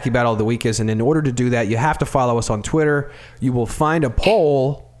the Jackie Battle of the Week is. And in order to do that, you have to follow us on Twitter. You will find a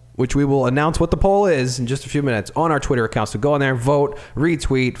poll, which we will announce what the poll is in just a few minutes on our Twitter account. So go on there, vote,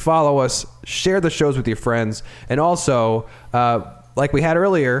 retweet, follow us, share the shows with your friends. And also, like we had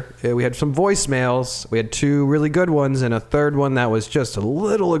earlier, we had some voicemails. We had 2 really good ones and a third one that was just a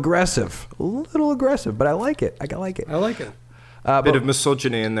little aggressive. But I like it. I like it. I like it. Bit of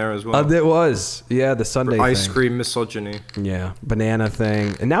misogyny in there as well. It was. Yeah, the Sunday Ice thing. cream misogyny. Yeah, banana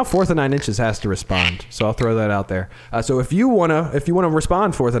thing. And now 4th and 9 Inches has to respond. So I'll throw that out there. So if you wanna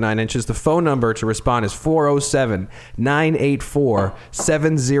respond 4th and 9 Inches, the phone number to respond is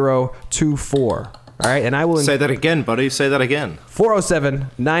 407-984-7024. All right, and I will Say that again, buddy. Say that again.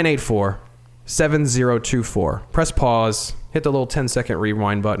 407-984-7024. Press pause. Hit the little 10-second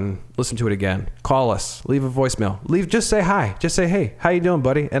rewind button. Listen to it again. Call us. Leave a voicemail. Just say hi. Just say, hey, how you doing,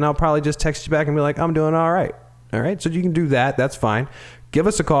 buddy? And I'll probably just text you back and be like, I'm doing all right. All right? So you can do that. That's fine. Give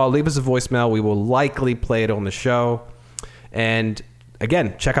us a call. Leave us a voicemail. We will likely play it on the show. And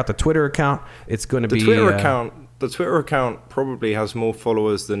again, check out the Twitter account. It's going to be... The Twitter account probably has more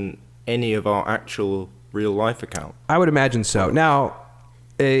followers than any of our actual real-life account. I would imagine so. Now,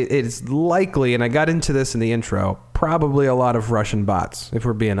 it's likely, and I got into this in the intro, probably a lot of Russian bots, if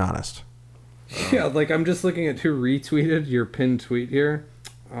we're being honest. Yeah, like I'm just looking at who retweeted your pinned tweet here.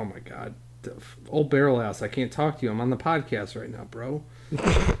 Oh my god. Old barrel ass, I can't talk to you. I'm on the podcast right now, bro.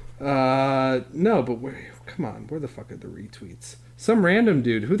 No, but come on, where the fuck are the retweets? Some random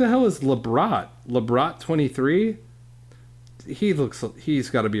dude. Who the hell is Lebrat? Lebrat 23? He's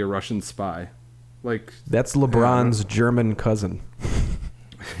got to be a Russian spy. Like That's LeBron's German cousin.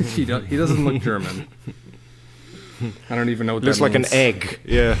 he doesn't look German. I don't even know what Looks that like means. an egg.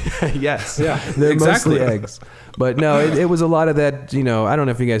 Yeah. Yes. Yeah, They're exactly. mostly eggs. But no, it was a lot of that, I don't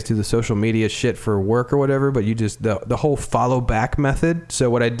know if you guys do the social media shit for work or whatever, but you just, the whole follow back method. So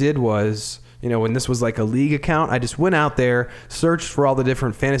what I did was, when this was like a league account, I just went out there, searched for all the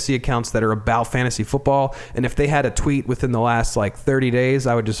different fantasy accounts that are about fantasy football. And if they had a tweet within the last 30 days,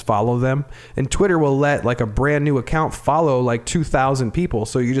 I would just follow them. And Twitter will let a brand new account follow 2,000 people.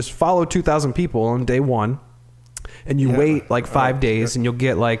 So you just follow 2,000 people on day one. And you wait 5 days and you'll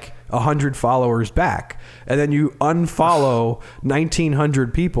get 100 followers back. And then you unfollow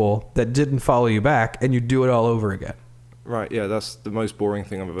 1,900 people that didn't follow you back and you do it all over again. Right, yeah, that's the most boring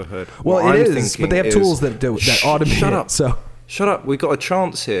thing I've ever heard. Well, What it I'm is, but they have thinking tools that automate shut it. up. So Shut up. We got a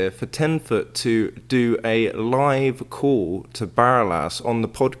chance here for 10-foot to do a live call to Barrelass on the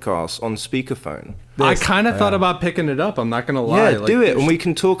podcast on speakerphone. I kind of thought about picking it up. I'm not gonna lie. Yeah, do it, and we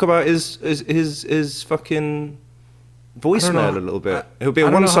can talk about his fucking voicemail a little bit. It'll be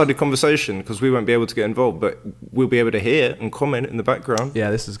a one-sided conversation because we won't be able to get involved, but we'll be able to hear and comment in the background. yeah,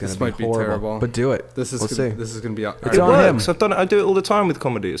 this is going to be might be horrible. terrible. But do it. This is Let's gonna, see. this is gonna be. It's It on works. him. I've done it. I do it all the time with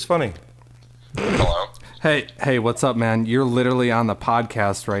comedy. It's funny. Hello. Hey, what's up, man? You're literally on the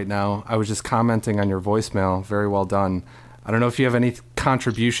podcast right now. I was just commenting on your voicemail. Very well done. I don't know if you have any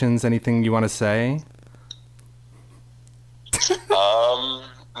contributions, anything you want to say.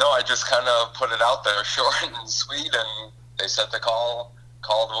 No, I just kind of put it out there, short and sweet, and they said to call the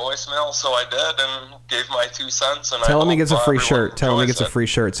voicemail, so I did and gave my 2 cents. And Tell him he hope gets a free everyone shirt. Tell him he enjoys gets a it. free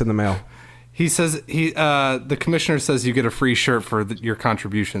shirt. It's in the mail. He says the commissioner says you get a free shirt for your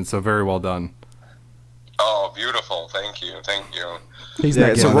contribution. So very well done. Oh, beautiful! Thank you. He's Yeah,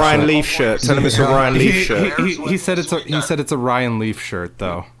 not it's a getting Ryan shirt. Leaf shirt. Tell him it's a Ryan Leaf shirt. He said it's a Ryan Leaf shirt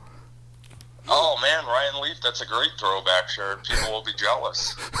though. Oh man, Ryan Leaf, that's a great throwback shirt. People will be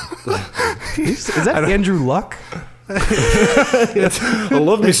jealous. Is that Andrew Luck? I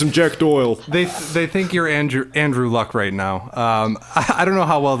love me some Jack Doyle. They think you're Andrew Luck right now. I don't know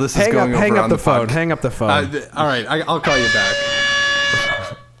how well this is going over Hang up on the phone. pod. Hang up the phone. All right, I'll call you back.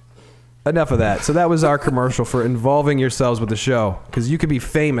 Enough of that. So that was our commercial for involving yourselves with the show, because you could be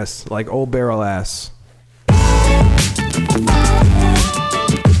famous like Old Barrel Ass.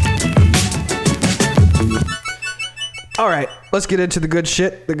 All right, let's get into the good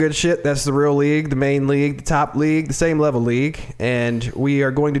shit. The good shit, that's the real league, the main league, the top league, the same level league. And we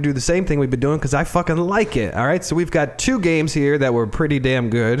are going to do the same thing we've been doing because I fucking like it. All right, so we've got 2 games here that were pretty damn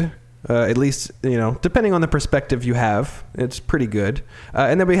good. At least, depending on the perspective you have, it's pretty good.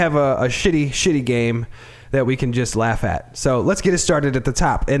 And then we have a shitty game that we can just laugh at. So let's get it started at the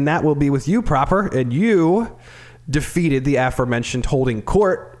top. And that will be with you, Proper. And you defeated the aforementioned Holding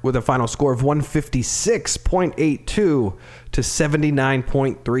Court with a final score of 156.82 to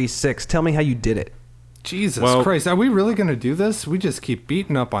 79.36. Tell me how you did it. Jesus Well- Christ, are we really going to do this? We just keep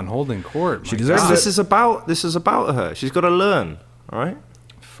beating up on Holding Court. She My deserves God. it. This is about her. She's got to learn, all right?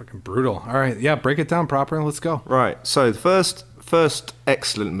 Fucking brutal. All right, yeah, break it down proper. Let's go. Right. So the first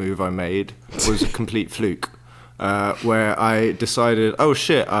excellent move I made was a complete fluke, where I decided, oh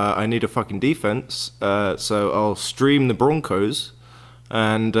shit, I need a fucking defense, so I'll stream the Broncos,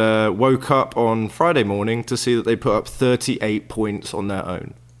 and woke up on Friday morning to see that they put up 38 points on their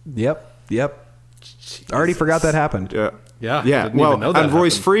own. Yep. I already forgot that happened. Yeah. Yeah, Yeah. didn't Well, even know that and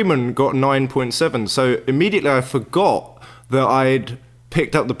Royce happened. Freeman got 9.7. So immediately I forgot that I'd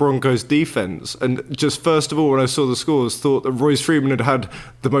picked up the Broncos defense, and just first of all, when I saw the scores, thought that Royce Freeman had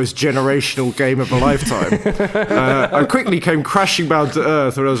the most generational game of a lifetime. I quickly came crashing down to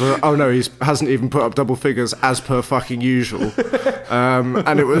earth, and I was like, oh no, he hasn't even put up double figures as per fucking usual.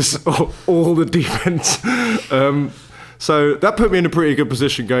 And it was all the defense. So that put me in a pretty good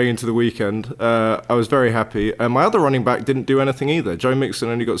position going into the weekend. I was very happy. My other running back didn't do anything either. Joe Mixon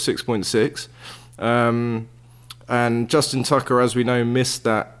only got 6.6. And Justin Tucker, as we know, missed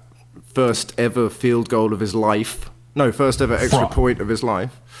that first ever field goal of his life. No, first ever extra point of his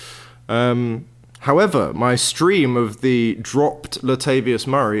life. However, my stream of the dropped Latavius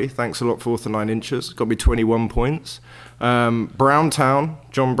Murray, thanks a lot, 4th and 9 inches, got me 21 points. Browntown,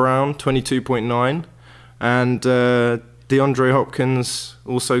 John Brown, 22.9. And DeAndre Hopkins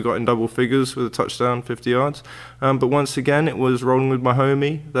also got in double figures with a touchdown, 50 yards. But once again, it was rolling with my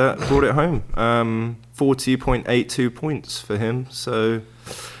homie that brought it home. 40.82 points for him. So,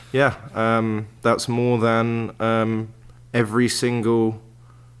 yeah, that's more than every single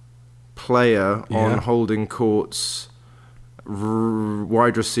player on Holding Court's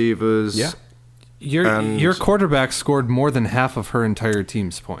wide receivers. Yeah. Your quarterback scored more than half of her entire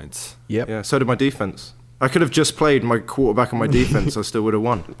team's points. Yep. Yeah, so did my defense. I could have just played my quarterback and my defense. I still would have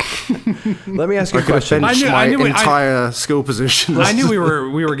won. Let me ask you I a could have question. benched I knew my it. entire skill positions. I knew we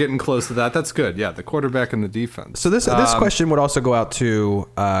were getting close to that. That's good. Yeah, the quarterback and the defense. So this question would also go out to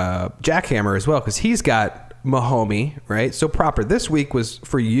Jackhammer as well, because he's got Mahomey, right? So Proper, this week was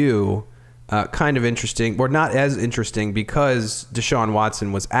for you kind of interesting, or not as interesting, because Deshaun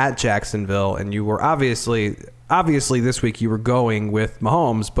Watson was at Jacksonville, and you were obviously this week you were going with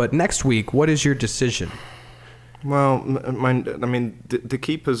Mahomes, but next week, what is your decision? Well, the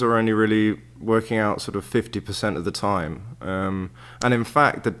keepers are only really working out sort of 50% of the time. And in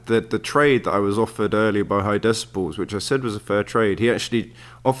fact, the trade that I was offered earlier by High Decibels, which I said was a fair trade, he actually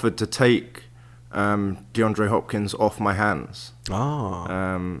offered to take DeAndre Hopkins off my hands.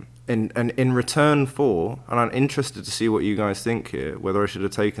 Oh. In return for, and I'm interested to see what you guys think here, whether I should have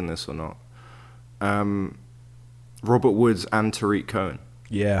taken this or not, Robert Woods and Tariq Cohen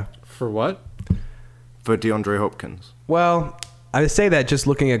Yeah. For what? for DeAndre Hopkins. Well, I say that just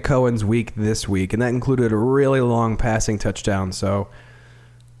looking at Cohen's week this week, and that included a really long passing touchdown. So,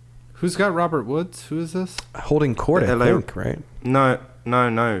 Who's got Robert Woods? Who is this? Holding Court, I LA think, right? No.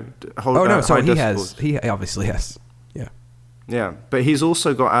 Sorry, High he has. Decibels. He obviously has. Yeah. Yeah, but he's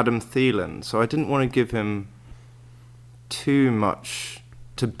also got Adam Thielen, so I didn't want to give him too much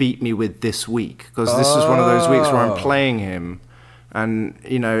to beat me with this week, because this is one of those weeks where I'm playing him, and I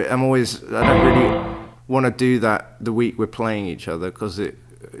don't really want to do that the week we're playing each other, because it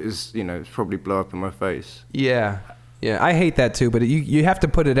is it's probably blow up in my face. Yeah. I hate that too, but you have to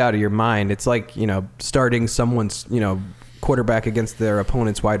put it out of your mind. It's like starting someone's quarterback against their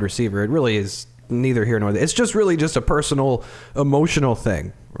opponent's wide receiver. It really is neither here nor there. It's just really just a personal, emotional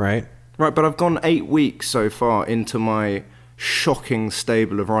thing, right? Right, but I've gone 8 weeks so far into my shocking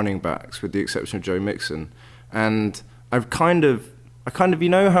stable of running backs, with the exception of Joe Mixon, and I kind of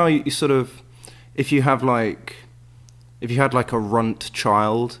how you sort of, if you had like a runt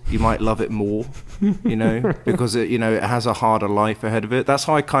child, you might love it more, because it has a harder life ahead of it. That's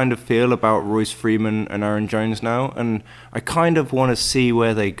how I kind of feel about Royce Freeman and Aaron Jones now, and I kind of want to see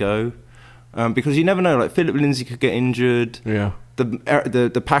where they go. Because you never know, like Philip Lindsay could get injured. Yeah.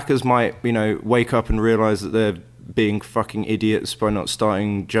 The Packers might, wake up and realize that they're being fucking idiots by not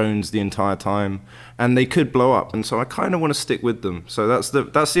starting Jones the entire time, and they could blow up. And so I kind of want to stick with them. So that's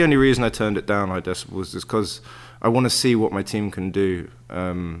the only reason I turned it down, High Decibels, is because I want to see what my team can do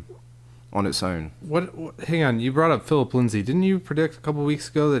on its own. What? Hang on, you brought up Philip Lindsay. Didn't you predict a couple weeks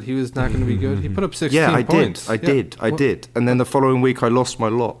ago that he was not going to be good? He put up 16 points. I did. And then the following week I lost my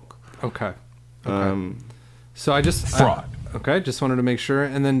lock. Okay. So I just fraud. Okay, just wanted to make sure.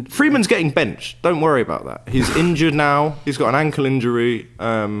 And then Freeman's getting benched. Don't worry about that. He's injured now. He's got an ankle injury.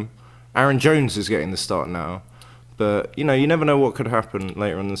 Aaron Jones is getting the start now. But, you never know what could happen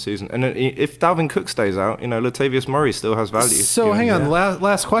later in the season. And if Dalvin Cook stays out, Latavius Murray still has value. So hang on,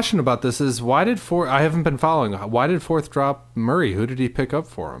 last question about this is why did Fourth? I haven't been following. Why did Fourth drop Murray? Who did he pick up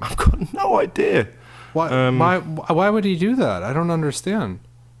for him? I've got no idea. Why would he do that? I don't understand.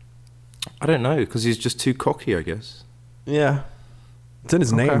 I don't know, because he's just too cocky, I guess. Yeah, it's in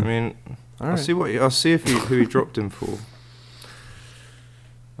his name. I mean, I'll see who he dropped him for.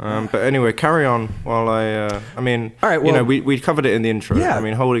 But anyway, carry on while all right, well, we covered it in the intro. Yeah. I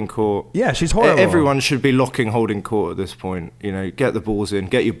mean, holding court. Yeah, she's horrible. Everyone should be locking holding court at this point. Get the balls in,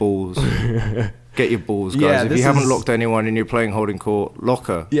 get your balls. Get your balls, guys. Yeah, if you haven't locked anyone and you're playing holding court, lock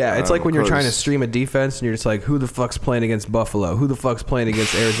her. Yeah, it's like when you're trying to stream a defense and you're just like, who the fuck's playing against Buffalo? Who the fuck's playing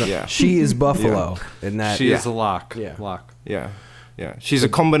against Arizona? Yeah. She is Buffalo. And that She is a lock. Yeah. Lock. Yeah. She's a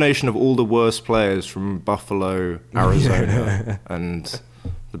combination of all the worst players from Buffalo, Arizona, and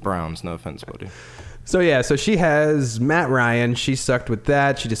the Browns. No offense, buddy. So she has Matt Ryan. She sucked with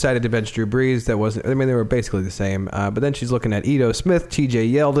that. She decided to bench Drew Brees. They were basically the same. But then she's looking at Ito Smith,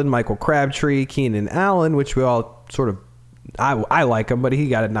 TJ Yeldon, Michael Crabtree, Keenan Allen, which we all sort of, I like him, but he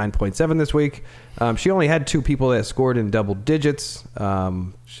got a 9.7 this week. She only had 2 people that scored in double digits.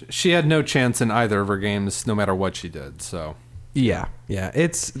 She had no chance in either of her games, no matter what she did. So yeah,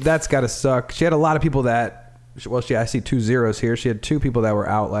 that's got to suck. She had a lot of people that. Well, I see 2 zeros here. She had 2 people that were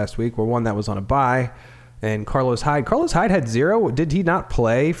out last week. One that was on a bye, and Carlos Hyde. Carlos Hyde had 0. Did he not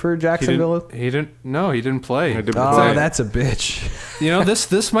play for Jacksonville? He didn't. No, he didn't play. That's a bitch.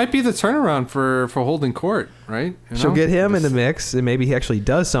 This might be the turnaround for holding court, right? She'll get him in the mix, and maybe he actually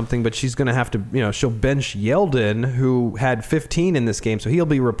does something. But she's going to have to, she'll bench Yeldon, who had 15 in this game, so he'll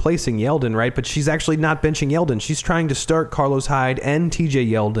be replacing Yeldon, right? But she's actually not benching Yeldon. She's trying to start Carlos Hyde and T.J.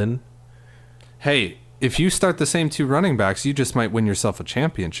 Yeldon. Hey. If you start the same 2 running backs, you just might win yourself a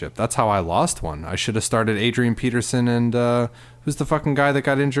championship. That's how I lost one. I should have started Adrian Peterson and who's the fucking guy that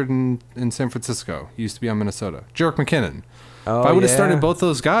got injured in San Francisco? He used to be on Minnesota. Jerick McKinnon. If I would have started both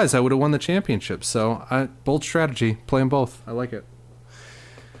those guys, I would have won the championship. So bold strategy, play them both. I like it.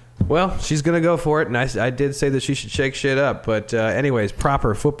 Well, she's going to go for it, and I did say that she should shake shit up. But anyways,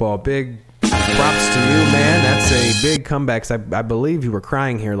 proper football. Big props to you, man. That's a big comeback. I believe you were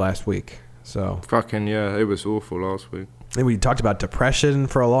crying here last week. So fucking yeah, it was awful last week. And we talked about depression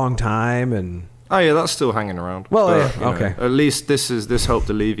for a long time, and that's still hanging around. Well, but, okay. At least this helped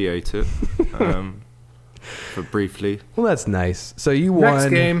alleviate it, for briefly. Well, that's nice. So you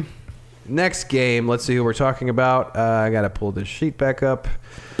won. Next game. Let's see who we're talking about. I got to pull this sheet back up.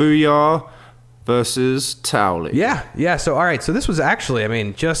 Booyah versus Towley. Yeah. So, all right. So this was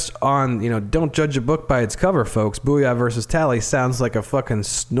actually, just on, don't judge a book by its cover, folks. Booyah versus Tally sounds like a fucking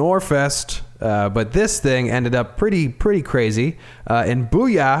snore fest. But this thing ended up pretty crazy. And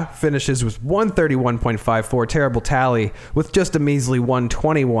Booyah finishes with 131.54. Terrible Tally with just a measly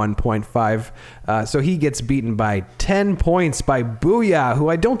 121.5. So he gets beaten by 10 points by Booyah, who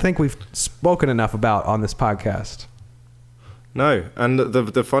I don't think we've spoken enough about on this podcast. No, and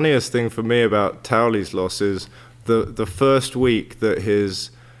the funniest thing for me about Towley's loss is the first week that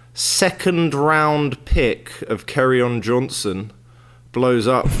his second round pick of Kerryon Johnson blows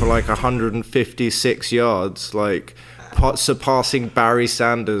up for like 156 yards, like surpassing Barry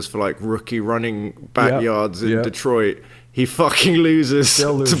Sanders for like rookie running back yards in Detroit. He fucking loses to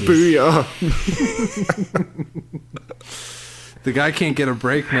Booyah. The guy can't get a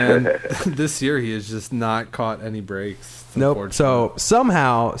break, man. This year he has just not caught any breaks. Nope. So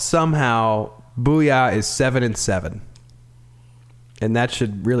somehow Booyah is 7-7, and that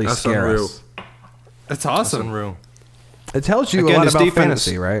should really scare us. That's awesome. That's unreal. It tells you a lot about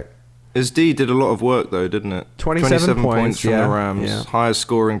fantasy, right? His D did a lot of work, though, didn't it? 27 points from the Rams. Yeah. Highest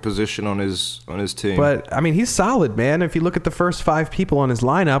scoring position on his team. But, he's solid, man. If you look at the first 5 people on his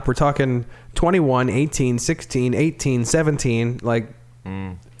lineup, we're talking 21, 18, 16, 18, 17.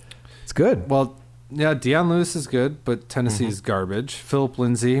 It's good. Well, yeah, Deion Lewis is good, but Tennessee's garbage. Philip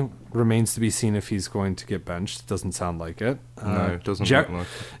Lindsay remains to be seen if he's going to get benched. Doesn't sound like it. No, it doesn't look like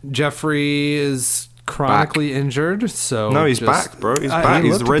it. Jeffrey is chronically injured, so no, he's back, bro. He's back.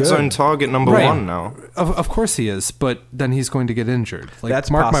 He's the red zone target number 1 now. Of course he is, but then he's going to get injured. That's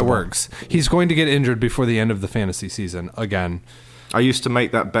mark possible. my words. He's going to get injured before the end of the fantasy season again. I used to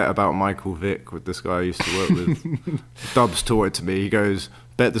make that bet about Michael Vick with this guy I used to work with. Dubs taught it to me. He goes,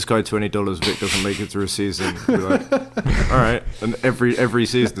 bet this guy $20 Vick doesn't make it through a season. We're like, all right. And every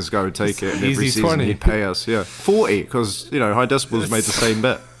season this guy would take it, and every season 20. he'd pay us. Yeah, 40 because High Decibels made the same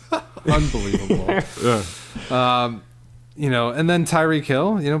bet. Unbelievable. Yeah. And then Tyreek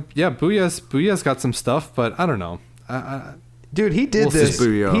Hill, Booyah's got some stuff, but I don't know. Dude, he did this.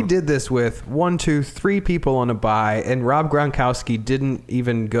 Booyah. He did this with 1, 2, 3 people on a bye, and Rob Gronkowski didn't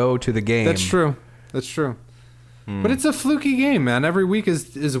even go to the game. That's true. But it's a fluky game, man. Every week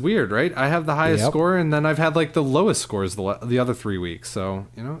is weird, right? I have the highest score, and then I've had like the lowest scores the other 3 weeks. So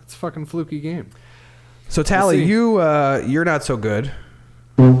it's a fucking fluky game. So Tally, you're not so good,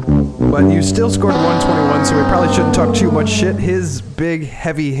 but you still scored 121. So we probably shouldn't talk too much shit. His big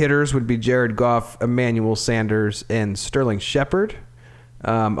heavy hitters would be Jared Goff, Emmanuel Sanders, and Sterling Shepard.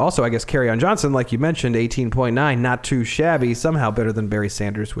 Also, I guess Kerryon Johnson, like you mentioned, 18.9, not too shabby. Somehow better than Barry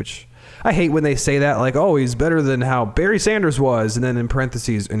Sanders, which I hate when they say that, like, oh, he's better than how Barry Sanders was, and then in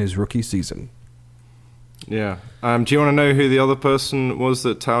parentheses, in his rookie season. Yeah. Do you want to know who the other person was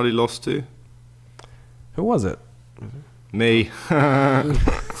that Tally lost to? Who was it? Me.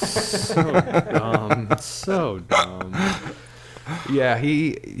 So dumb. Yeah,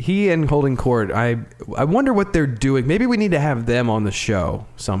 he and Holding Court. I wonder what they're doing. Maybe we need to have them on the show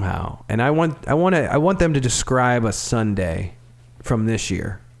somehow. And I want them to describe a Sunday from this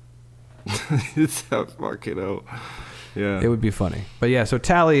year. It's fucking hell. Yeah. It would be funny. But yeah, so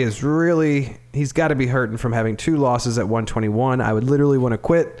Tally is really, he's got to be hurting from having 2 losses at 121. I would literally want to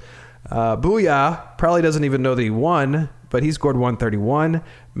quit. Booyah probably doesn't even know that he won, but he scored 131,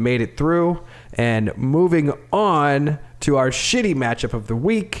 made it through, and moving on to our shitty matchup of the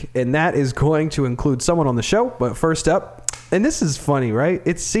week, and that is going to include someone on the show. But first up, and this is funny, right?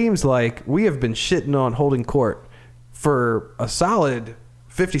 It seems like we have been shitting on Holding Court for a solid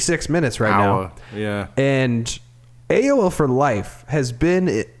 56 minutes right now. Yeah. And AOL for Life has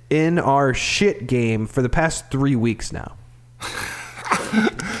been in our shit game for the past 3 weeks now.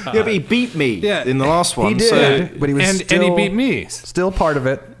 Yeah, but he beat me in the last one. He did, but he was and he beat me. Still part of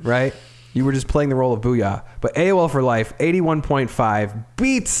it, right? You were just playing the role of Booyah. But AOL for Life, 81.5,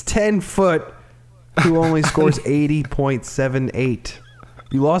 beats 10 Foot, who only scores 80.78.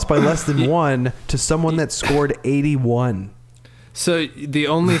 You lost by less than 1 to someone that scored 81. So the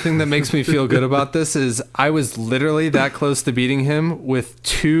only thing that makes me feel good about this is I was literally that close to beating him with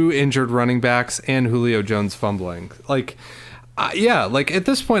 2 injured running backs and Julio Jones fumbling. Like at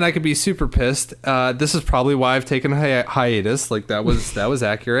this point I could be super pissed. This is probably why I've taken a hiatus. Like that was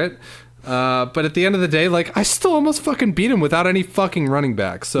accurate. But at the end of the day, like I still almost fucking beat him without any fucking running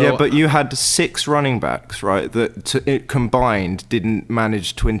backs. So yeah, but you had 6 running backs, right? That combined didn't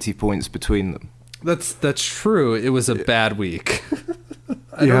manage 20 points between them. That's true. It was a bad week.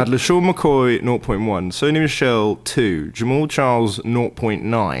 You had LaShawn McCoy 0.1, Sony Michel 2, Jamal Charles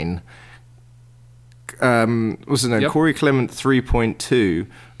 0.9. What's his name? Yep. Corey Clement 3.2,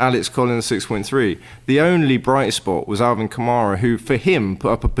 Alex Collins 6.3. The only bright spot was Alvin Kamara, who for him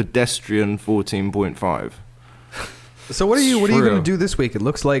put up a pedestrian 14.5. So what are you going to do this week? It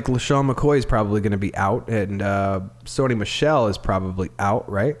looks like LaShawn McCoy is probably going to be out, and Sony Michel is probably out,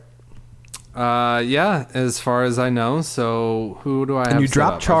 right? Yeah, as far as I know. So who do I have? And you set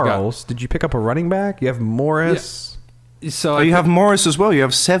dropped up? Charles. Did you pick up a running back? You have Morris. Yeah. So you have Morris as well. You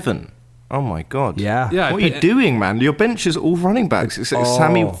have 7. Oh my god. Yeah. What are you doing, man? Your bench is all running backs except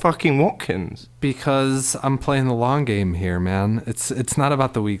Sammy fucking Watkins. Because I'm playing the long game here, man. It's not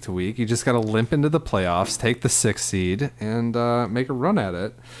about the week to week. You just got to limp into the playoffs, take the 6th seed, and make a run at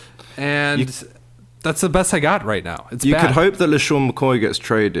it. And that's the best I got right now. You could hope that LaShawn McCoy gets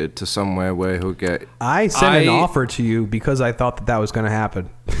traded to somewhere where he'll get... I sent an offer to you because I thought that was going to happen.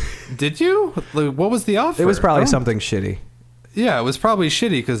 Did you? Like, what was the offer? It was probably something shitty. Yeah, it was probably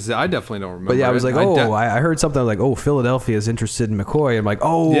shitty because I definitely don't remember. But yeah, I was like, I heard something like, Philadelphia is interested in McCoy. I'm like,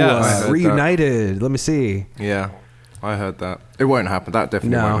 reunited. Let me see. Yeah, I heard that. It won't happen. That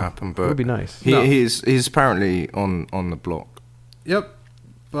definitely won't happen. But it would be nice. He's apparently on the block. Yep.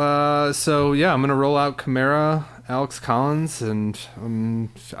 So yeah, I'm gonna roll out Kamara, Alex Collins, and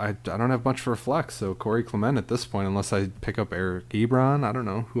I don't have much for a flex. So Corey Clement at this point, unless I pick up Eric Ebron, I don't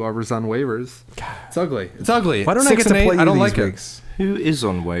know, whoever's on waivers. It's ugly. It's ugly. Why don't I get to play you I don't these like weeks? Who is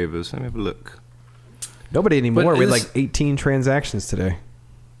on waivers? Let me have a look. Nobody anymore. But we had like 18 transactions today.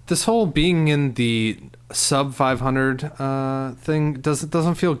 This whole being in the sub 500 thing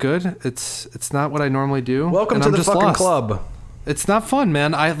doesn't feel good. It's not what I normally do. Welcome to the fucking club. It's not fun,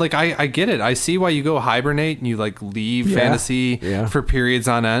 man. I get it. I see why you go hibernate and you like leave fantasy for periods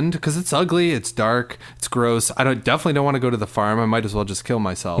on end because it's ugly, it's dark, it's gross. I definitely don't want to go to the farm. I might as well just kill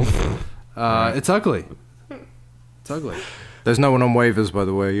myself. It's ugly. It's ugly. There's no one on waivers, by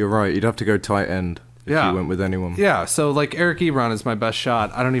the way. You're right. You'd have to go tight end if you went with anyone. Yeah. So like Eric Ebron is my best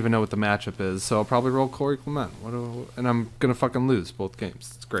shot. I don't even know what the matchup is, so I'll probably roll Corey Clement. And I'm gonna fucking lose both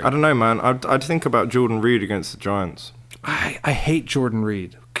games. It's great. I don't know, man. I'd think about Jordan Reed against the Giants. I hate Jordan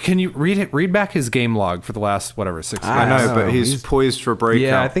Reed. Can you read back his game log for the last 6 I months? know, but he's poised for a breakout.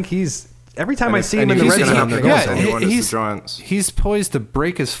 Yeah, I think he's. Every time And I see him in if the he's red gonna zone, have they're the going goal, for it. anyone, it's the Giants. He's poised to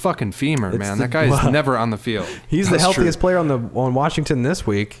break his fucking femur, It's man. the- That guy's well, never on the field. He's the That's healthiest true. player on Washington this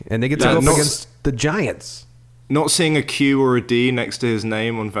week, and they get to Yeah, go up not- against the Giants. Not seeing a Q or a D next to his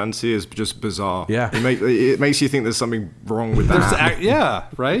name on fantasy is just bizarre. Yeah. It makes you think there's something wrong with that. Yeah,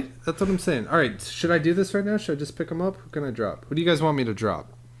 right? That's what I'm saying. All right, should I do this right now? Should I just pick him up? Who can I drop? Who do you guys want me to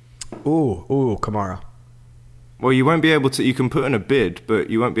drop? Ooh, Kamara. Well, you won't be able to. You can put in a bid, but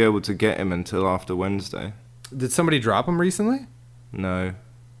you won't be able to get him until after Wednesday. Did somebody drop him recently? No.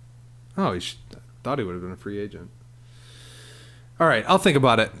 Oh, thought he would have been a free agent. All right, I'll think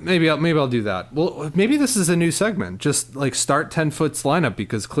about it. Maybe I'll do that. Well, maybe this is a new segment. Just like start 10-foot's lineup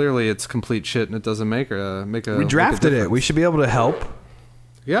because clearly it's complete shit and it doesn't make a. We drafted it. We should be able to help.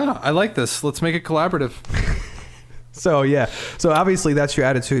 Yeah, I like this. Let's make it collaborative. So yeah, so obviously that's your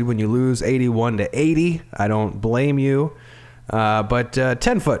attitude when you lose 81-80. I don't blame you, but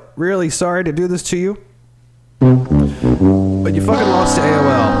 10-foot. Really sorry to do this to you, but you fucking lost to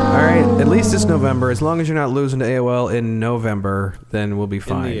AOL. All right, at least it's November. As long as you're not losing to AOL in November, then we'll be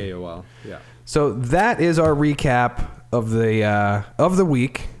fine. In the AOL, yeah. So that is our recap of the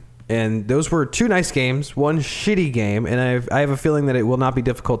week. And those were two nice games, one shitty game, and I have a feeling that it will not be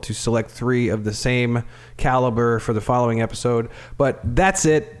difficult to select three of the same caliber for the following episode. But that's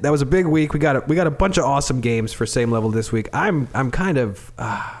it. That was a big week. We got a bunch of awesome games for same level this week. I'm kind of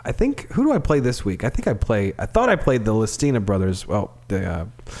I think, who do I play this week? I thought I played the Listina brothers. Well, the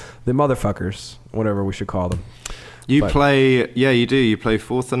motherfuckers, whatever we should call them. You play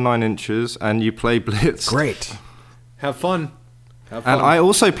 4th and 9 inches, and you play Blitz. Great. Have fun. And I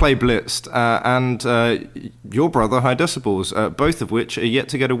also play Blitzed, and your brother, High Decibels, both of which are yet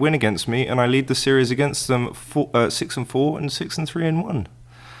to get a win against me, and I lead the series against them 6-4 and 6-3-1.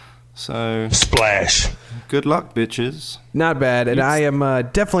 So Splash. Good luck, bitches. Not bad. And I am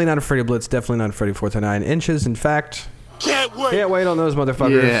definitely not afraid of Blitz, definitely not afraid of 4th and 9 inches. In fact, Can't wait. can't wait on those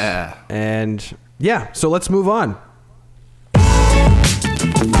motherfuckers. Yeah. And yeah, so let's move on.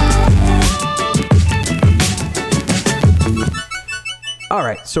 All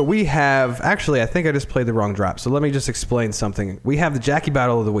right, so we have, actually, I think I just played the wrong drop. So let me just explain something. We have the Jackie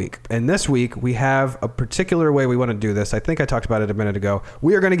Battle of the Week. And this week, we have a particular way we want to do this. I think I talked about it a minute ago.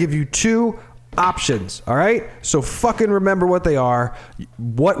 We are going to give you two options, all right? So fucking remember what they are,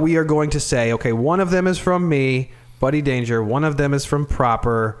 what we are going to say. Okay, one of them is from me, Buddy Danger. One of them is from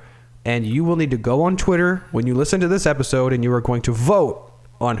Proper. And you will need to go on Twitter when you listen to this episode, and you are going to vote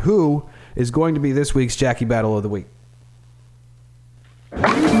on who is going to be this week's Jackie Battle of the Week.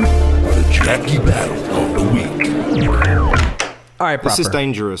 The Jackie Battle of the Week. All right, Proper. This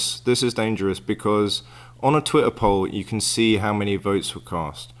is dangerous because on a Twitter poll, you can see how many votes were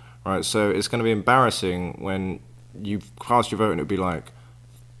cast. Right, so it's going to be embarrassing when you cast your vote and it'll be like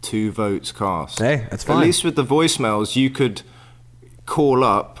 2 votes cast. Hey, that's fine. At least with the voicemails, you could call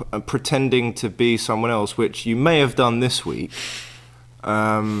up pretending to be someone else, which you may have done this week,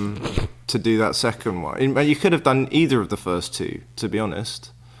 to do that second one. You could have done either of the first two, to be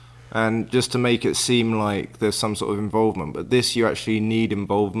honest, and just to make it seem like there's some sort of involvement. But this, you actually need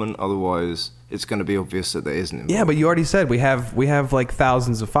involvement, otherwise it's going to be obvious that there isn't involvement. Yeah, but you already said we have like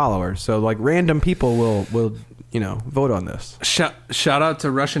thousands of followers, so like random people will vote on this. Shout out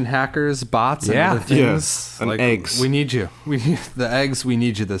to Russian hackers, bots, and Yeah. other things. Yeah, and eggs. We need you. We need the eggs. We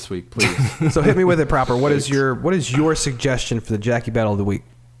need you this week, please. So hit me with it, Proper. What is your suggestion for the Jackie Battle of the Week?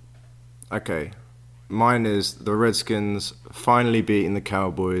 Okay. Mine is the Redskins finally beating the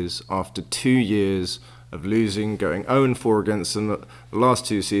Cowboys after 2 years of losing, going 0-4 against them the last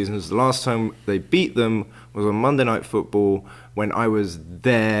 2 seasons. The last time they beat them was on Monday Night Football when I was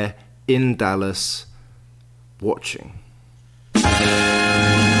there in Dallas watching. I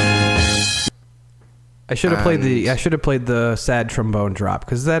should have played the sad trombone drop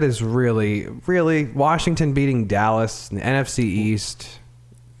because that is really, really Washington beating Dallas, the NFC East.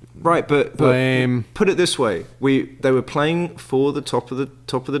 Right, but Blame. put it this way: they were playing for the top of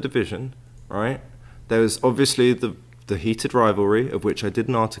the division, right? There was obviously the heated rivalry, of which I did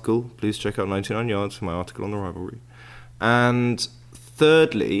an article. Please check out 99 Yards for my article on the rivalry. And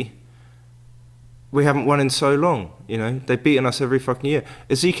thirdly, we haven't won in so long. They've beaten us every fucking year.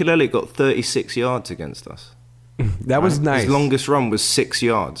 Ezekiel Elliott got 36 yards against us. That was nice. His longest run was 6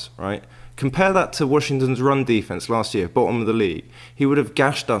 yards, right? Compare that to Washington's run defense last year, bottom of the league. He would have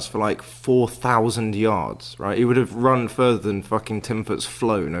gashed us for like 4,000 yards, right? He would have run further than fucking 10 Foot's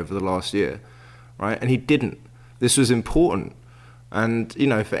flown over the last year, right? And he didn't. This was important. And,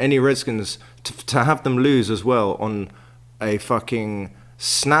 for any Redskins, to have them lose as well on a fucking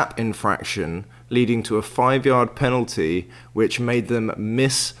snap infraction leading to a 5-yard penalty, which made them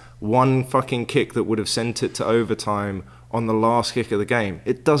miss one fucking kick that would have sent it to overtime on the last kick of the game.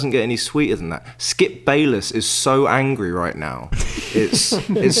 It doesn't get any sweeter than that. Skip Bayless is so angry right now.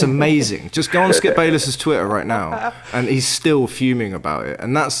 It's amazing. Just go on Skip Bayless's Twitter right now, and he's still fuming about it.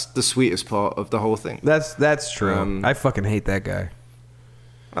 And that's the sweetest part of the whole thing. That's true. I fucking hate that guy.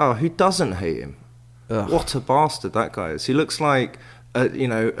 Oh, who doesn't hate him? Ugh. What a bastard that guy is. He looks like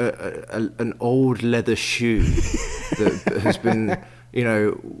an old leather shoe that has been,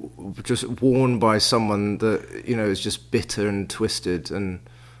 just worn by someone that, is just bitter and twisted and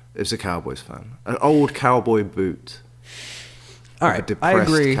is a Cowboys fan. An old cowboy boot. All right, I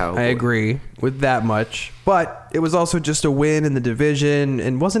agree with that much. But it was also just a win in the division,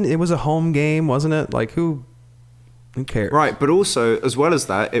 and it was a home game, wasn't it? Like, who cares? Right, but also, as well as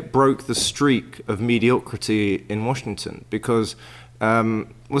that, it broke the streak of mediocrity in Washington because,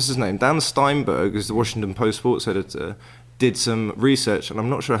 what's his name? Dan Steinberg, who's the Washington Post sports editor, did some research, and I'm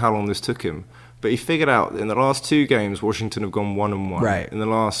not sure how long this took him, but he figured out that in the last 2 games, Washington have gone 1-1. Right. In the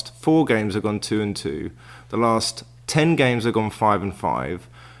last 4 games, they've gone 2-2. The last 10 games, they've gone 5-5.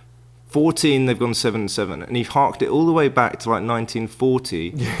 14, they've gone 7-7. And he harked it all the way back to like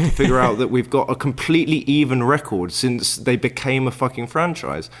 1940 to figure out that we've got a completely even record since they became a fucking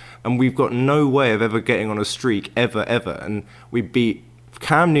franchise. And we've got no way of ever getting on a streak, ever. And we beat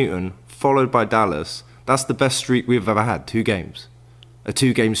Cam Newton, followed by Dallas. That's the best streak we've ever had, 2 games. A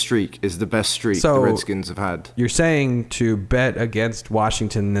 2-game streak is the best streak the Redskins have had. You're saying to bet against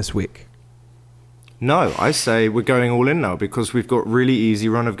Washington this week? No, I say we're going all in now because we've got really easy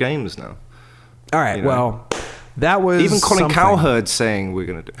run of games now. All right, well, that was even Colin something. Cowherd saying we're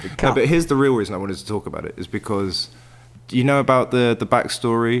going to do it. No, but here's the real reason I wanted to talk about it is because do you know about the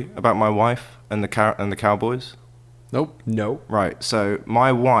backstory about my wife and the Cowboys? Nope. No. Right, so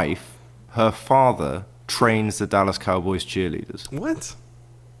my wife, her father trains the Dallas Cowboys cheerleaders. What?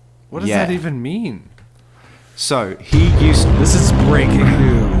 What does that even mean? So he used. This is breaking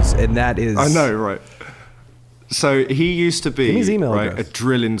news, and that is. I know, right? So he used to be right, a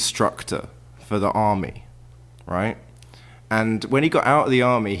drill instructor for the army, right? And when he got out of the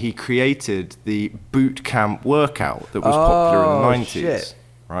army, he created the boot camp workout that was popular in the 90s, shit.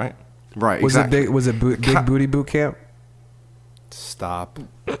 right? Right. Was exactly. Was it big booty boot camp? Stop.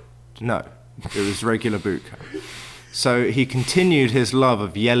 No, it was regular boot camp. So he continued his love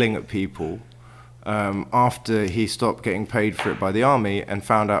of yelling at people after he stopped getting paid for it by the army and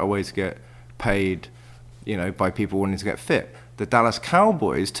found out a way to get paid, by people wanting to get fit. The Dallas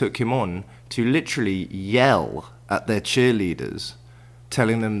Cowboys took him on to literally yell at their cheerleaders,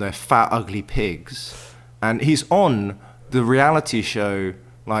 telling them they're fat, ugly pigs. And he's on the reality show,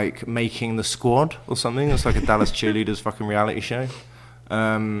 like Making the Squad or something. It's like a Dallas cheerleaders fucking reality show.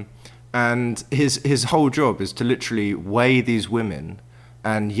 And his whole job is to literally weigh these women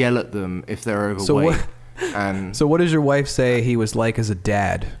and yell at them if they're overweight. So what does your wife say he was like as a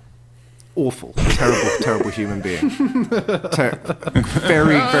dad? Awful, terrible human being.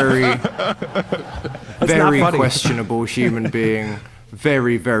 Very questionable human being.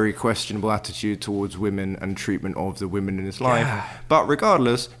 Very questionable attitude towards women and treatment of the women in his life. Yeah. But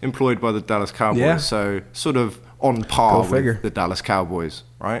regardless, employed by the Dallas Cowboys, so sort of on par with the Dallas Cowboys,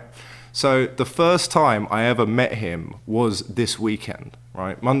 right? So the first time I ever met him was this weekend,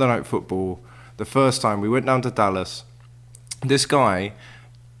 right? Monday Night Football. The first time we went down to Dallas. This guy,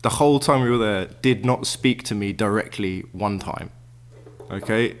 the whole time we were there, did not speak to me directly one time.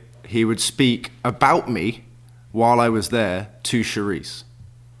 Okay? He would speak about me while I was there to Charisse.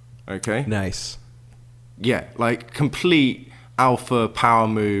 Okay? Nice. Yeah, like complete alpha power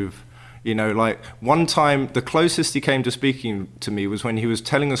move. Like one time, the closest he came to speaking to me was when he was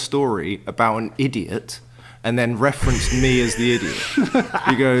telling a story about an idiot and then referenced me as the idiot.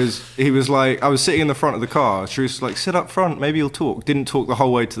 He was like, I was sitting in the front of the car. Charisse was like, sit up front, maybe you'll talk. Didn't talk the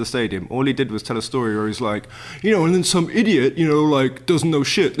whole way to the stadium. All he did was tell a story where he's like, and then some idiot, like doesn't know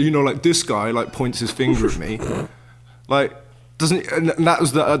shit. Like this guy, like points his finger at me. Like, and that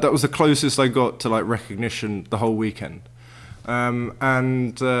was the closest I got to like recognition the whole weekend.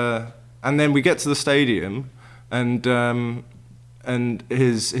 And then we get to the stadium, and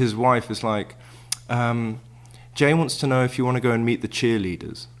his wife is like, Jay wants to know if you want to go and meet the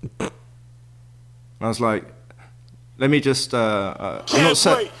cheerleaders. And I was like, let me just. I'm not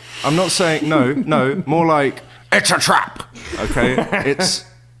saying no. More like it's a trap. Okay,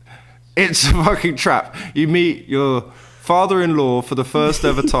 it's a fucking trap. You meet your father-in-law for the first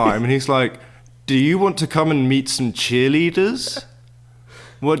ever time, and he's like, do you want to come and meet some cheerleaders?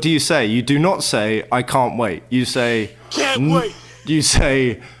 What do you say? You do not say, I can't wait. You say, Can't wait. You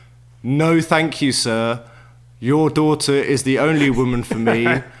say, no, thank you, sir. Your daughter is the only woman for me,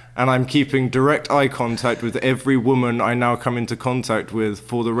 and I'm keeping direct eye contact with every woman I now come into contact with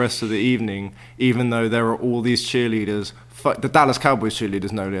for the rest of the evening, even though there are all these cheerleaders. The Dallas Cowboys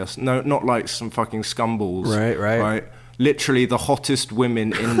cheerleaders, no less. No, not like some fucking scumballs. Right. Literally the hottest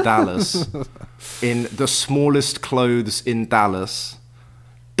women in Dallas, in the smallest clothes in Dallas,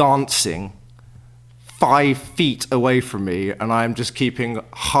 dancing 5 feet away from me, and I'm just keeping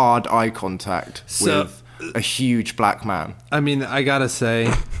hard eye contact with a huge black man. I mean, I gotta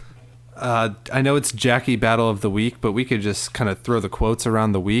say, I know it's Jackie Battle of the Week, but we could just kind of throw the quotes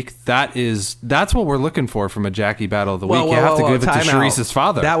around the week. That's what we're looking for from a Jackie Battle of the Week. You have to give it to Sharice's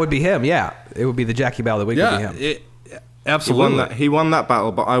father. That would be him, yeah. It would be the Jackie Battle of the Week would be him. Absolutely. He won that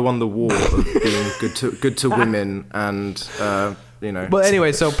battle, but I won the war of being good to women and, But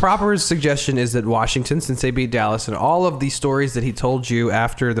anyway, so Proper's suggestion is that Washington, since they beat Dallas, and all of these stories that he told you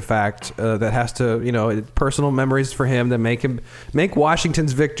after the fact, that has to, personal memories for him that make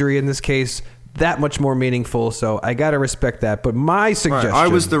Washington's victory in this case that much more meaningful. So I gotta respect that. But my suggestion,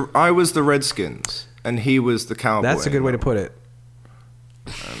 right, I was the Redskins, and he was the Cowboy. That's a good way to put it.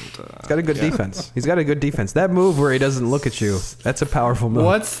 He's got a good defense. He's got a good defense. That move where he doesn't look at you, that's a powerful move.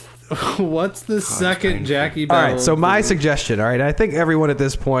 What's the second Jackie Battle? All right, so my suggestion, all right, I think everyone at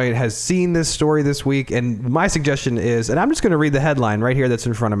this point has seen this story this week, and my suggestion is, and I'm just going to read the headline right here that's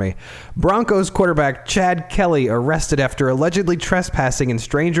in front of me. Broncos quarterback Chad Kelly arrested after allegedly trespassing in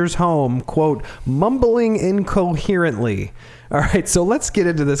stranger's home, quote, mumbling incoherently. All right, so let's get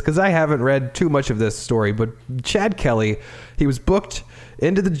into this because I haven't read too much of this story, but Chad Kelly, he was booked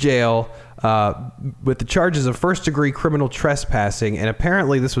into the jail with the charges of first-degree criminal trespassing, and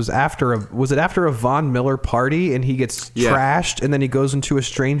apparently this was after a Von Miller party, and he gets trashed, and then he goes into a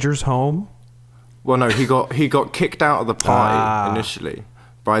stranger's home? Well, no, he got kicked out of the party initially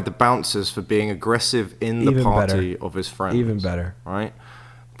by the bouncers for being aggressive in the party of his friends. Even better. Right?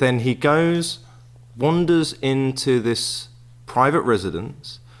 Then he wanders into this private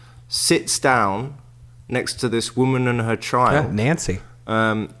residence, sits down next to this woman and her child. Nancy.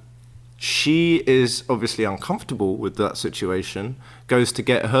 She is obviously uncomfortable with that situation, goes to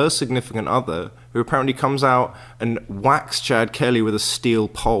get her significant other, who apparently comes out and whacks Chad Kelly with a steel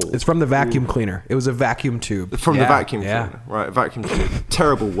pole. It's from the vacuum cleaner. It was a vacuum tube. From the vacuum cleaner. Right, vacuum tube.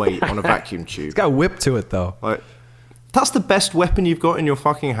 Terrible weight on a vacuum tube. It's got a whip to it, though. Like, that's the best weapon you've got in your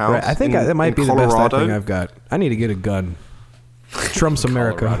fucking house. Right, I think that might be Colorado. The best thing I've got. I need to get a gun. Trump's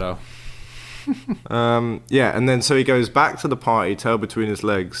America. And then so he goes back to the party, tail between his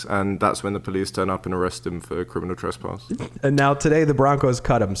legs, and that's when the police turn up and arrest him for criminal trespass. And now today the Broncos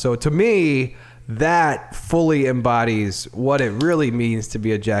cut him. So to me, that fully embodies what it really means to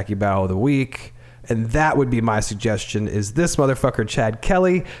be a Jackie Battle of the Week. And that would be my suggestion, is this motherfucker Chad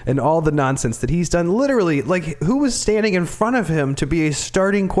Kelly and all the nonsense that he's done. Literally, like, who was standing in front of him to be a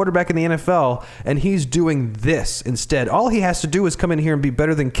starting quarterback in the NFL, and he's doing this instead. All he has to do is come in here and be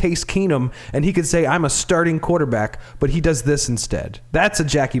better than Case Keenum, and he could say, I'm a starting quarterback, but he does this instead. That's a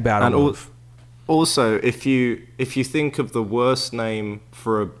Jackie Battle move. Also, if you think of the worst name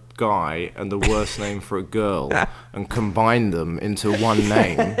for a guy and the worst name for a girl and combine them into one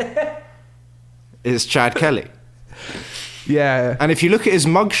name... It's Chad Kelly. Yeah. And if you look at his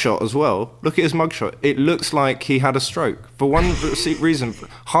mugshot as well, it looks like he had a stroke. For one reason,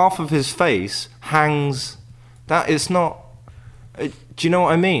 half of his face hangs. That is not... do you know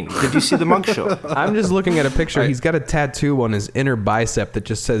what I mean? Did you see the mugshot? I'm just looking at a picture. Right. He's got a tattoo on his inner bicep that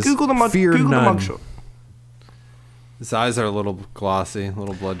just says, Google the mugshot. His eyes are a little glossy, a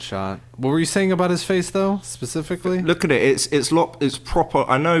little bloodshot. What were you saying about his face, though, specifically? Look at it. It's proper.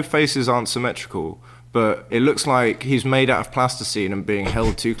 I know faces aren't symmetrical, but it looks like he's made out of plasticine and being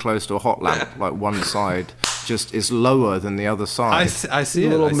held too close to a hot lamp. Like one side just is lower than the other side. I see it. A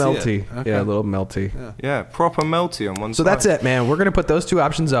little melty. Okay. Yeah, a little melty. Yeah, proper melty on one side. So that's it, man. We're going to put those two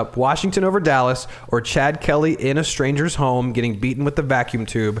options up. Washington over Dallas, or Chad Kelly in a stranger's home getting beaten with the vacuum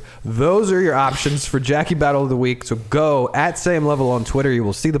tube. Those are your options for Jackie Battle of the Week. So go at Same Level on Twitter. You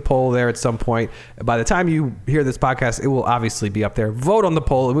will see the poll there at some point. By the time you hear this podcast, it will obviously be up there. Vote on the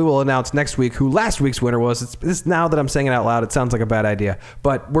poll, and we will announce next week who last week's winner was. It's now that I'm saying it out loud, it sounds like a bad idea,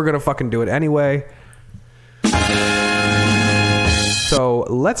 but we're going to fucking do it anyway. So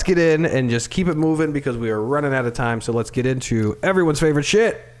let's get in and just keep it moving because we are running out of time. So let's get into everyone's favorite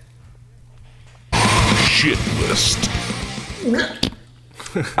shit. Shit list.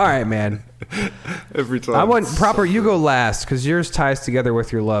 All right, man. Every time. I want Proper, you go last because yours ties together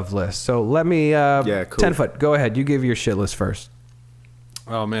with your love list. So let me, cool. 10-foot, go ahead. You give your shit list first.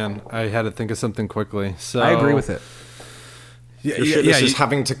 Oh man, I had to think of something quickly. So I agree with it. Your shit list is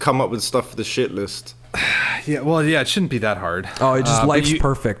having to come up with stuff for the shit list. Yeah, well, yeah, it shouldn't be that hard. Oh, it just life's you-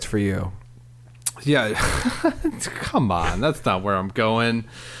 perfect for you. Yeah, come on, that's not where I'm going.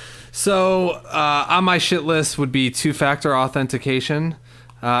 So on my shit list would be two-factor authentication.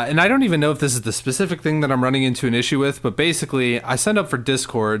 And I don't even know if this is the specific thing that I'm running into an issue with, but basically I signed up for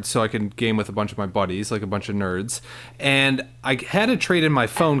Discord so I can game with a bunch of my buddies, like a bunch of nerds, and I had to trade in my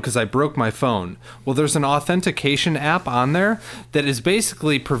phone because I broke my phone. Well, there's an authentication app on there that is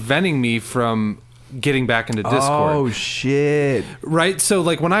basically preventing me from getting back into Discord. Oh, shit. Right? So,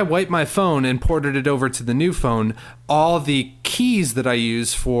 like, when I wiped my phone and ported it over to the new phone, all the keys that I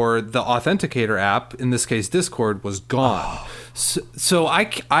use for the Authenticator app, in this case Discord, was gone. So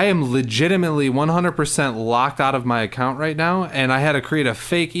I am legitimately 100% locked out of my account right now, and I had to create a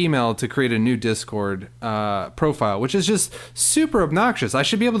fake email to create a new Discord profile, which is just super obnoxious. I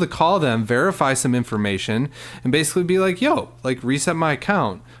should be able to call them, verify some information, and basically be like, yo, like, reset my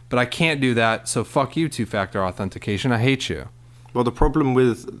account. But I can't do that, so fuck you, two-factor authentication. I hate you. Well, the problem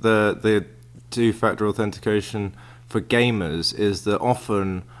with the two-factor authentication for gamers is that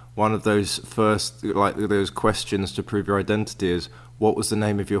often one of those first, like those questions to prove your identity is, what was the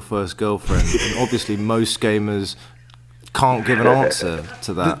name of your first girlfriend? And obviously most gamers can't give an answer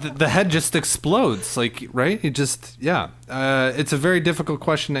to that. The head just explodes, like, right? It just, yeah. It's a very difficult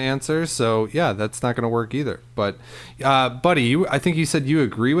question to answer, so yeah, that's not going to work either. But, buddy, I think you said you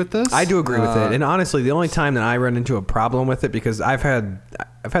agree with this? I do agree with it. And honestly, the only time that I run into a problem with it, because I've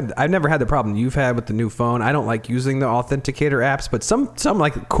never had the problem you've had with the new phone. I don't like using the authenticator apps, but some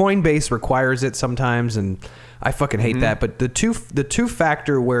like Coinbase requires it sometimes, and I fucking hate that. But the two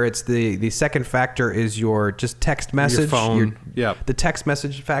factor where it's the second factor is your just text message, phone. The text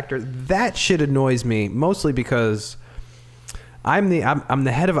message factor. That shit annoys me mostly because I'm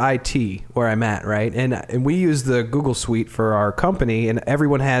the head of IT where I'm at, right? And we use the Google Suite for our company, and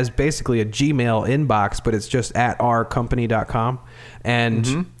everyone has basically a Gmail inbox, but it's just at ourcompany.com.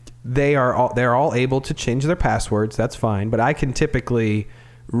 And they're all able to change their passwords. That's fine, but I can typically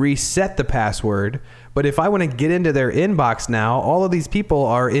reset the password. But if I want to get into their inbox now, all of these people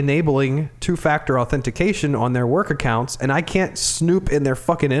are enabling two-factor authentication on their work accounts, and I can't snoop in their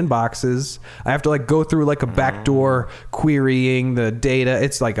fucking inboxes. I have to like go through like a backdoor querying the data.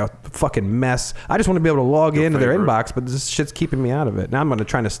 It's like a fucking mess. I just want to be able to log into their inbox, but this shit's keeping me out of it. Now I'm going to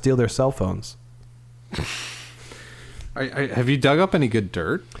try to steal their cell phones. Have you dug up any good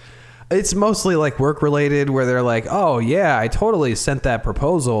dirt? It's mostly like work related where they're like, oh yeah, I totally sent that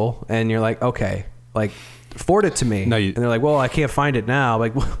proposal. And you're like, okay, like forward it to me. And they're like, well, I can't find it now.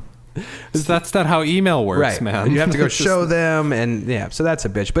 Like, that's not how email works, right, man. You have to go show them. And yeah, so that's a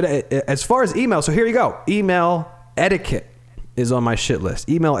bitch. But as far as email, so here you go. Email etiquette is on my shit list.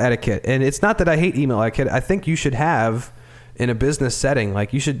 Email etiquette. And it's not that I hate email etiquette. I think you should have in a business setting,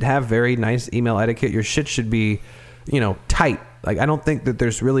 like you should have very nice email etiquette. Your shit should be, tight. Like, I don't think that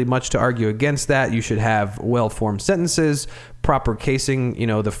there's really much to argue against that. You should have well-formed sentences, proper casing,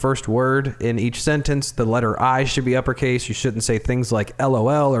 the first word in each sentence. The letter I should be uppercase. You shouldn't say things like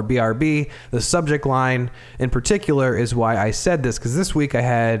LOL or BRB. The subject line in particular is why I said this, because this week I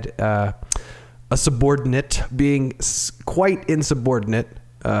had a subordinate being quite insubordinate.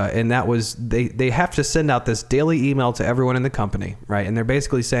 And that was, they have to send out this daily email to everyone in the company, right? And they're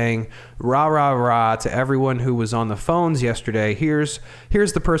basically saying, rah, rah, rah, to everyone who was on the phones yesterday. Here's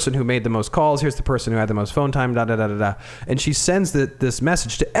the person who made the most calls. Here's the person who had the most phone time, da, da, da, da, da. And she sends this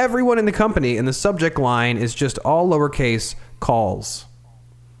message to everyone in the company, and the subject line is just all lowercase calls.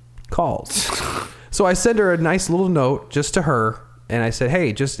 So I send her a nice little note just to her, and I said,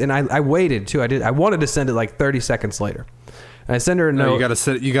 hey, and I waited too. I wanted to send it like 30 seconds later. And I send her a note.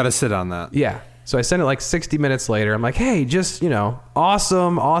 You gotta sit on that. Yeah. So I sent it like 60 minutes later. I'm like, hey, just,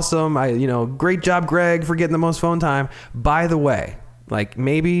 awesome. Great job, Greg, for getting the most phone time. By the way, like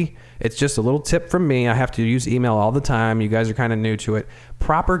maybe it's just a little tip from me. I have to use email all the time. You guys are kind of new to it.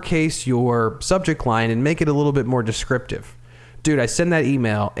 Proper case your subject line and make it a little bit more descriptive. Dude, I send that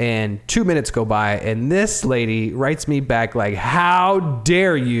email and 2 minutes go by and this lady writes me back like, how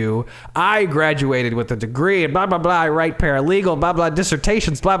dare you? I graduated with a degree and blah, blah, blah. I write paralegal, blah, blah,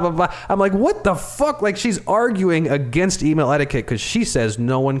 dissertations, blah, blah, blah. I'm like, what the fuck? Like she's arguing against email etiquette because she says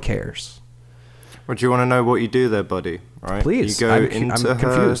no one cares. Well, do you want to know what you do there, buddy? Right? Please. You go I'm into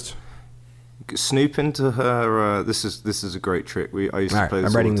confused. Snoop into her. This is a great trick. I used to play this all the time.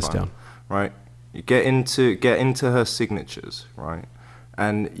 I'm writing this down. Right? You get into her signatures, right?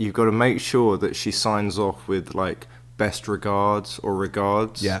 And you've got to make sure that she signs off with like best regards or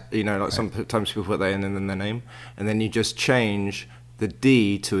regards. Yeah. Sometimes people put that in and then their name, and then you just change the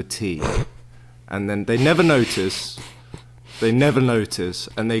D to a T. And then they never notice. They never notice.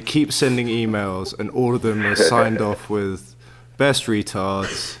 And they keep sending emails, and all of them are signed off with best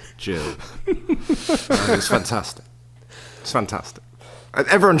retards, Jill. It's fantastic. It's fantastic.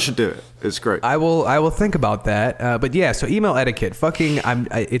 Everyone should do it. It's great. I will think about that. But yeah, so email etiquette.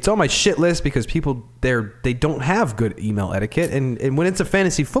 It's on my shit list because people they don't have good email etiquette. And when it's a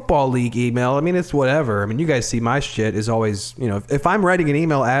fantasy football league email, I mean, it's whatever. I mean, you guys see my shit is always, if I'm writing an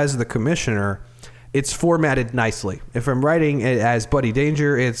email as the commissioner, it's formatted nicely. If I'm writing it as Buddy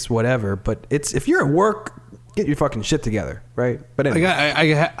Danger, it's whatever. But if you're at work, get your fucking shit together, right? But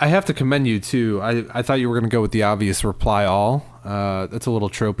anyway. I have to commend you too. I thought you were going to go with the obvious reply all. That's a little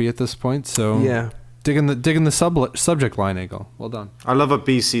tropey at this point. So yeah, digging the subject line angle. Well done. I love a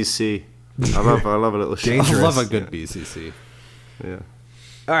BCC. I love a little shit. I love a good BCC. Yeah.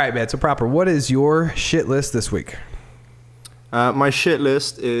 All right, man. So proper. What is your shit list this week? My shit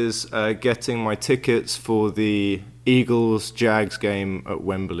list is getting my tickets for the Eagles-Jags game at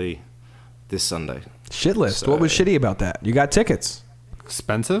Wembley this Sunday. Shit list. What was shitty about that? You got tickets.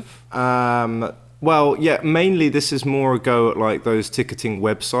 Expensive? Well, yeah, mainly this is more a go at like those ticketing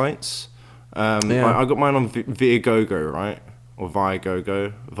websites. I got mine on Viagogo, right? Or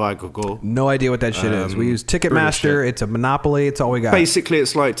Viagogo. No idea what that shit is. We use Ticketmaster. It's a monopoly. It's all we got. Basically,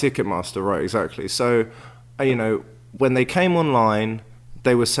 it's like Ticketmaster, right? Exactly. So, when they came online,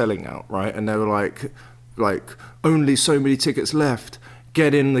 they were selling out, right? And they were like only so many tickets left.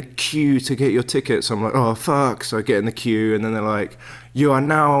 Get in the queue to get your tickets. I'm like, oh, fuck. So I get in the queue, and then they're like, you are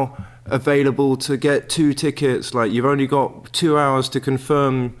now available to get 2 tickets. Like, you've only got 2 hours to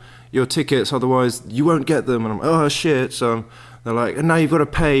confirm your tickets, otherwise you won't get them. And I'm like, oh, shit. So they're like, now you've got to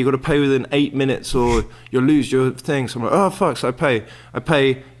pay. You've got to pay within 8 minutes or you'll lose your thing. So I'm like, oh, fuck. So I pay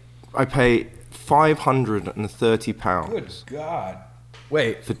 £530. Good God.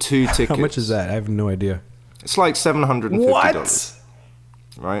 Wait. For 2 tickets. How much is that? I have no idea. It's like $750. What?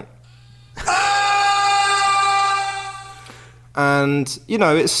 Right? And,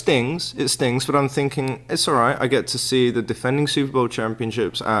 it stings, but I'm thinking, it's all right. I get to see the defending Super Bowl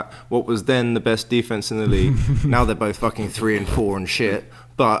championships at what was then the best defense in the league. Now they're both fucking 3-4 and shit.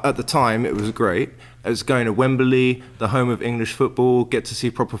 But at the time, it was great. It was going to Wembley, the home of English football, get to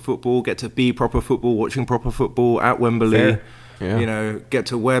see proper football, get to be proper football, watching proper football at Wembley. Fair. Yeah. Get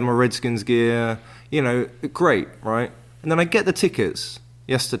to wear my Redskins gear. Great, right? And then I get the tickets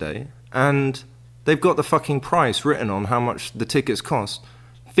yesterday, and they've got the fucking price written on how much the tickets cost.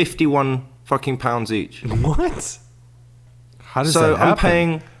 51 fucking pounds each. What? How does that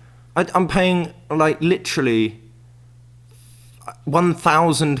happen? I'm paying like literally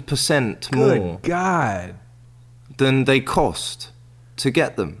 1,000% more. Good God. Than they cost to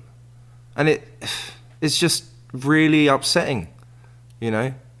get them. And it's just really upsetting,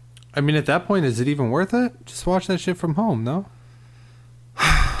 I mean, at that point, is it even worth it? Just watch that shit from home, no?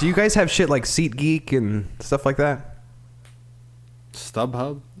 Do you guys have shit like SeatGeek and stuff like that?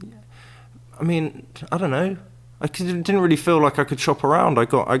 StubHub? I mean, I don't know. I didn't really feel like I could shop around. I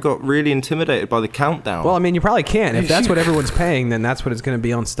got really intimidated by the countdown. Well, I mean, you probably can't. If that's what everyone's paying, then that's what it's going to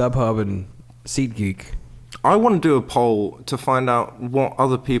be on StubHub and SeatGeek. I want to do a poll to find out what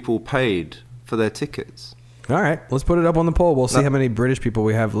other people paid for their tickets. All right, let's put it up on the poll. We'll see how many British people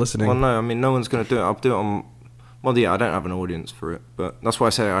we have listening. Well, no, I mean, no one's going to do it. I'll do it on... Well, yeah, I don't have an audience for it, but that's why I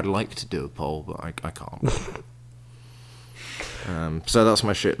say I'd like to do a poll, but I can't. So that's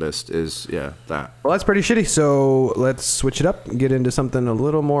my shit list, is, that. Well, that's pretty shitty, so let's switch it up and get into something a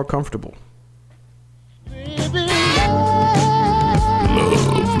little more comfortable. Love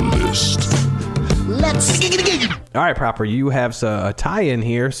list. Let's sing it again. All right, Proper, you have a tie-in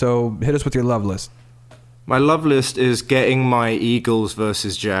here, so hit us with your love list. My love list is getting my Eagles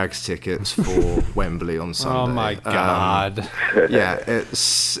versus Jags tickets for Wembley on Sunday. Oh my God!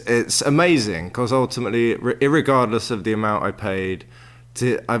 It's amazing because ultimately, irregardless of the amount I paid,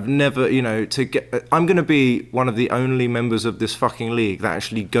 I'm going to be one of the only members of this fucking league that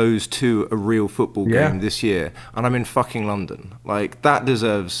actually goes to a real football game this year, and I'm in fucking London. Like, that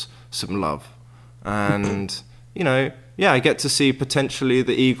deserves some love, and I get to see potentially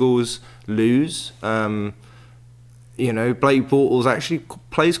the Eagles lose. Blake Bortles actually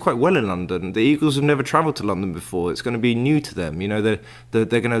plays quite well in London. The Eagles have never travelled to London before. It's going to be new to them. They're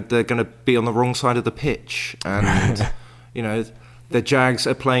going to be on the wrong side of the pitch, and the Jags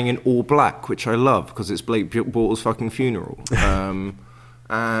are playing in all black, which I love because it's Blake Bortles' fucking funeral. And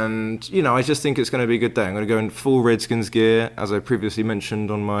I just think it's going to be a good day. I'm going to go in full Redskins gear, as I previously mentioned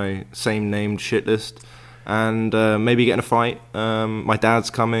on my same named shit list. And maybe get in a fight. My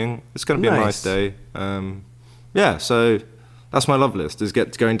dad's coming. It's going to be a nice day. So That's my love list. Is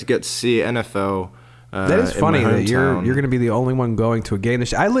going to get to see NFL. That is funny in my that you're hometown. going to be the only one going to a game.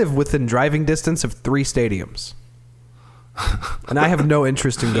 I live within driving distance of 3 stadiums, and I have no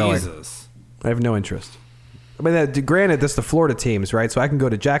interest in going. Jesus. I have no interest. I mean, granted, that's the Florida teams, right? So I can go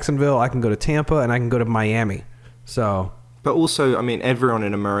to Jacksonville, I can go to Tampa, and I can go to Miami. So, But also, I mean, everyone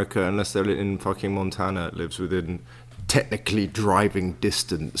in America, unless they're in fucking Montana, lives within technically driving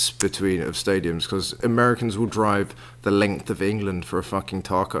distance between of stadiums, because Americans will drive the length of England for a fucking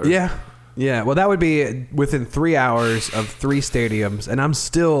taco. yeah. Well, that would be within 3 hours of 3 stadiums, and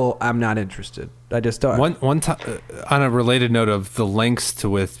I'm not interested. I just don't. One time, on a related note of the lengths to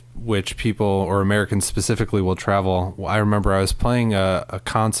with which people or Americans specifically will travel, I remember I was playing a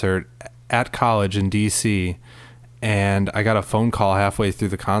concert at college in D.C., and I got a phone call halfway through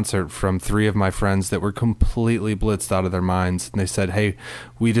the concert from 3 of my friends that were completely blitzed out of their minds. And they said, hey,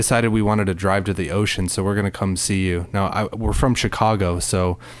 we decided we wanted to drive to the ocean, so we're going to come see you. Now, we're from Chicago,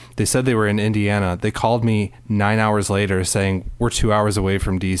 so they said they were in Indiana. They called me 9 hours later saying, we're 2 hours away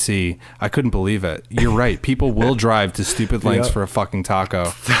from D.C. I couldn't believe it. You're right. People will drive to stupid lengths for a fucking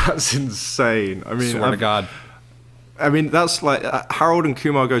taco. That's insane. I mean, Swear to God. I mean, that's like Harold and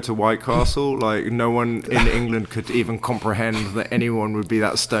Kumar go to White Castle. Like, no one in England could even comprehend that anyone would be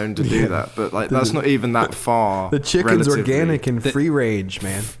that stoned to do that. But like, that's not even that far. The chicken's relatively. organic and free range,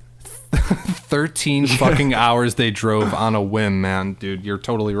 man. 13 fucking hours they drove on a whim, man. Dude, you're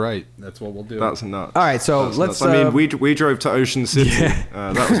totally right. That's what we'll do. That's nuts. All right, so That's let's. nuts. I mean, we drove to Ocean City.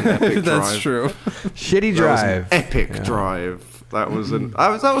 Yeah. That was an epic drive. That's true. Shitty drive. That was an epic drive. That was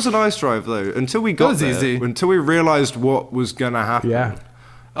a nice drive though. Until we got was there, easy. until we realized what was gonna happen. Yeah.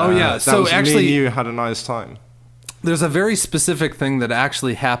 Oh, yeah. That So was, actually, me and you had a nice time. there's a very specific thing that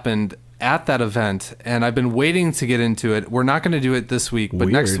actually happened at that event, and I've been waiting to get into it. We're not going to do it this week, but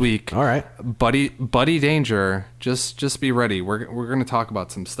next Weird. week, All right. Buddy Danger, just be ready. We're going to talk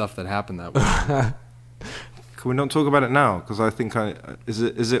about some stuff that happened that week. Can we not talk about it now? Because I think is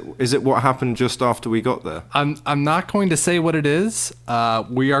it what happened just after we got there? I'm not going to say what it is.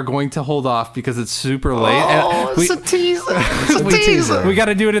 We are going to hold off because it's super late. It's a teaser. It's a teaser. We got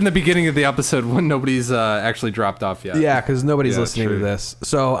to do it in the beginning of the episode when nobody's actually dropped off yet. Yeah, because nobody's Yeah, listening true. to this.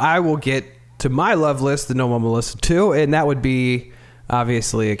 So I will get to my love list that no one will listen to, and that would be,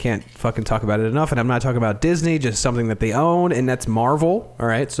 obviously, I can't fucking talk about it enough, and I'm not talking about Disney, just something that they own, and that's Marvel. All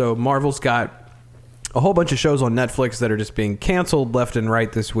right, so Marvel's got a whole bunch of shows on Netflix that are just being canceled left and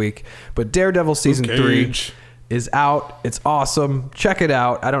right this week, but Daredevil season 3 is out. It's awesome. Check it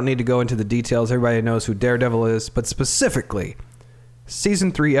out. I don't need to go into the details. Everybody knows who Daredevil is, but specifically,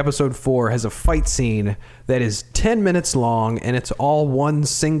 Season 3, Episode 4 has a fight scene that is 10 minutes long, and it's all one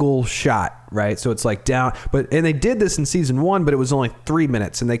single shot, right? So it's like down... and they did this in Season 1, but it was only 3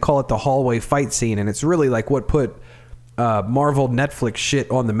 minutes, and they call it the hallway fight scene, and it's really like what put Marvel Netflix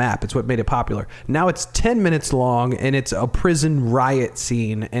shit on the map. It's what made it popular. Now it's 10 minutes long, and it's a prison riot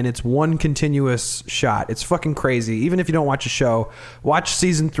scene, and it's one continuous shot. It's fucking crazy. Even if you don't watch a show, watch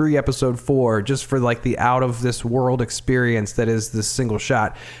Season 3, Episode 4, just for like the out-of-this-world experience that is this single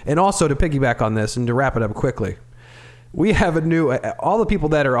shot. And also, to piggyback on this, and to wrap it up quickly, we have a new... all the people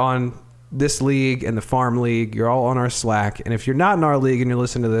that are on this league and the farm league, you're all on our Slack. And if you're not in our league and you're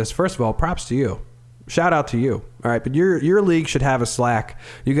listening to this, first of all, props to you. Shout out to you. All right. But your league should have a Slack.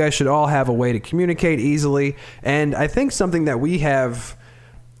 You guys should all have a way to communicate easily. And I think something that we have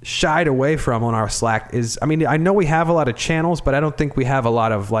shied away from on our Slack is, I mean, I know we have a lot of channels, but I don't think we have a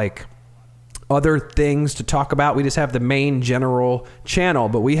lot of like other things to talk about. We just have the main general channel.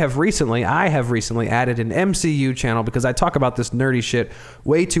 But I have recently added an MCU channel because I talk about this nerdy shit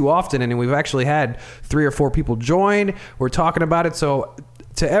way too often. And we've actually had 3 or 4 people join. We're talking about it. So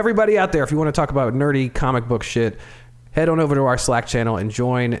to everybody out there, if you want to talk about nerdy comic book shit, head on over to our Slack channel and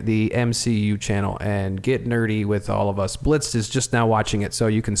join the MCU channel and get nerdy with all of us. Blitz is just now watching it, so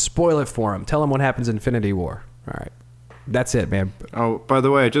you can spoil it for him. Tell him what happens in Infinity War. All right. That's it, man. Oh, by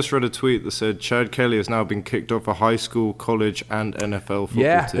the way, I just read a tweet that said Chad Kelly has now been kicked off a high school, college, and NFL football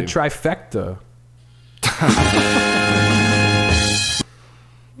Yeah, team. the trifecta.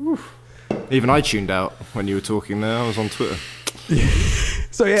 Even I tuned out when you were talking there. I was on Twitter.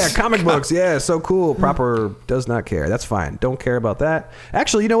 So yeah, comic books. Yeah, so cool. Proper does not care. That's fine. Don't care about that.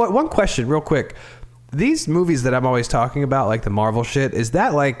 Actually, you know what? One question real quick. These movies that I'm always talking about, like the Marvel shit, is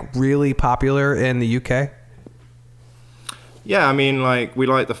that like really popular in the UK? Yeah, I mean, like, we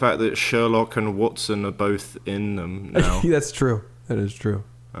like the fact that Sherlock and Watson are both in them now. That's true. That is true.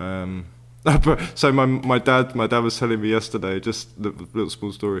 So my dad was telling me yesterday, just a little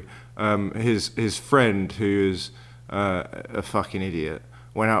small story. His friend, who is a fucking idiot,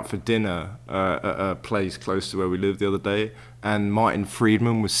 went out for dinner at a place close to where we live the other day, and Martin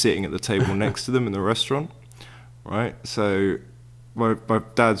Friedman was sitting at the table next to them in the restaurant, right? So my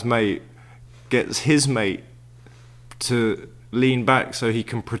dad's mate gets his mate to lean back so he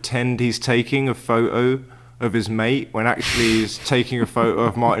can pretend he's taking a photo of his mate when actually he's taking a photo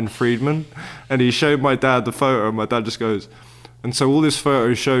of Martin Friedman. And he showed my dad the photo, and my dad just goes, and so all this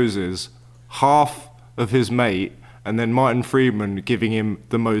photo shows is half of his mate and then Martin Friedman giving him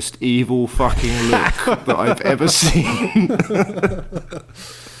the most evil fucking look that I've ever seen.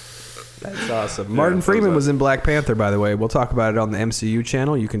 That's awesome. Martin Freeman was in Black Panther, by the way. We'll talk about it on the MCU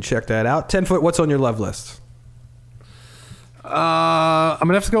channel. You can check that out. 10 Foot, what's on your love list? I'm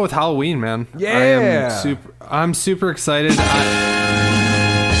gonna have to go with Halloween, man. Yeah. I'm super excited.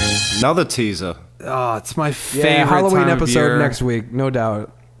 Another teaser. Oh, it's my favorite Halloween time of episode year. next week, no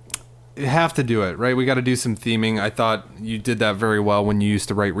doubt. You have to do it, right? We got to do some theming. I thought you did that very well when you used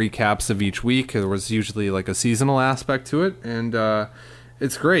to write recaps of each week. There was usually like a seasonal aspect to it, and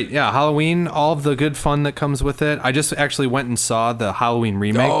it's great. Yeah, Halloween, all of the good fun that comes with it. I just actually went and saw the Halloween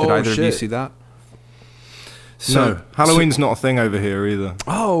remake. Did either of you see that? No, Halloween's not a thing over here either.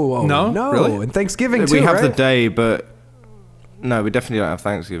 Oh, no, really? And Thanksgiving too, We have right? the day, but no, we definitely don't have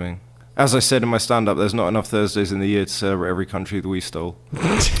Thanksgiving. As I said in my stand-up, there's not enough Thursdays in the year to celebrate every country that we stole.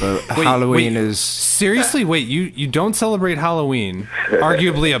 But Halloween is... Seriously, wait, you don't celebrate Halloween,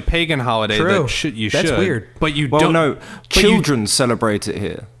 arguably a pagan holiday. True. That's weird. But you Well, don't... no, but children celebrate it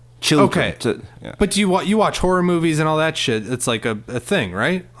here. Children. Okay. But you watch horror movies and all that shit. It's like a thing,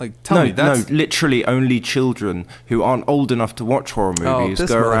 right? Like, tell me, that's... No, literally only children who aren't old enough to watch horror movies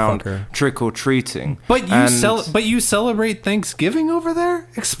this go around motherfucker. trick-or-treating. But you celebrate Thanksgiving over there?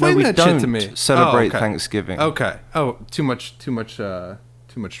 Explain we that don't shit to me. celebrate okay. Thanksgiving. Okay. Oh, too much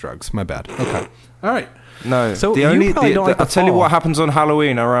drugs. My bad. Okay. All right. No. So the you only probably don't like I'll the tell you fall. what happens on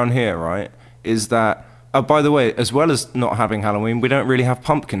Halloween around here, right? Is that by the way, as well as not having Halloween, we don't really have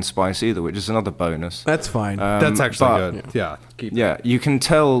pumpkin spice either, which is another bonus. That's fine. That's actually but- good. Yeah. Keep Yeah, you can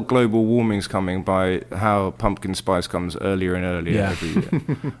tell global warming's coming by how pumpkin spice comes earlier and earlier every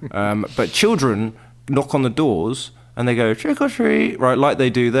year. But children knock on the doors and they go trick or treat, right, like they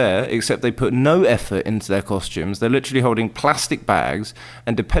do there, except they put no effort into their costumes. They're literally holding plastic bags,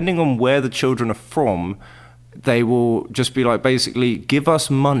 and depending on where the children are from, they will just be like, basically, give us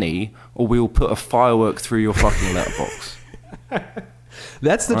money or we will put a firework through your fucking letterbox.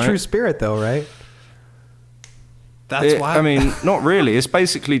 That's the right. true spirit, though, right? That's why. I mean, not really. It's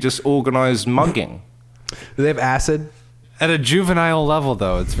basically just organized mugging. Do they have acid? At a juvenile level,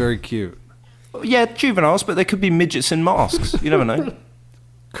 though, it's very cute. Yeah, juveniles, but they could be midgets in masks. You never know.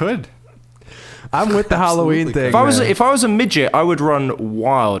 Could. I'm with the Halloween thing. If I was a midget, I would run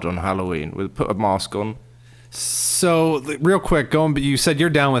wild on Halloween with put a mask on. So, real quick, you said you're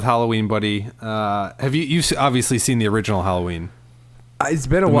down with Halloween, buddy. Have you've obviously seen the original Halloween? It's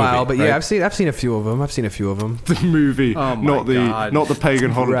been a while, movie, but yeah, right? I've seen a few of them. The movie, Oh my God. not the pagan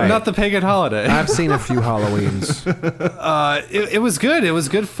holiday. Right. Not the pagan holiday. I've seen a few Halloweens. It was good. It was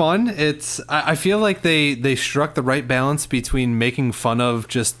good fun. I feel like they struck the right balance between making fun of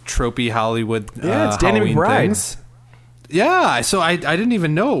just tropey Hollywood Yeah, it's Danny Halloween McBride. things. Yeah, so I didn't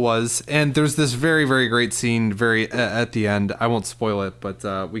even know it was. And there's this very, very great scene at the end. I won't spoil it,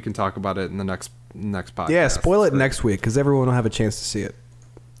 but we can talk about it in the next podcast. Yeah, spoil it next week because everyone will have a chance to see it.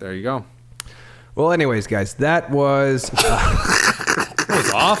 There you go. Well, anyways, guys, that was That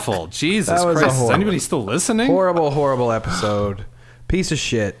was awful. Jesus That was a Christ. Is horrible- anybody still listening? horrible episode. Piece of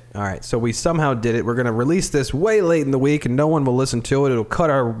shit. All right, so we somehow did it. We're going to release this way late in the week, and no one will listen to it. It'll cut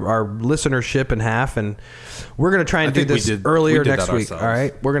our listenership in half, and we're going to try and I do think we this did- earlier we did next that week. ourselves. All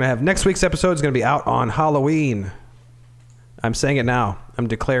right, we're going to have next week's episode is going to be out on Halloween. I'm saying it now. I'm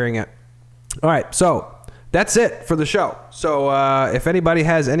declaring it. All right, so that's it for the show. So if anybody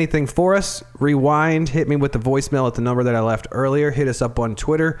has anything for us, rewind, hit me with the voicemail at the number that I left earlier. Hit us up on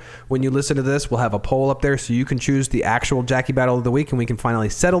Twitter. When you listen to this, we'll have a poll up there so you can choose the actual Jackie Battle of the Week, and we can finally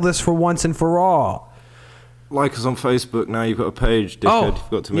settle this for once and for all. Like us on Facebook now. You've got a page, dickhead. You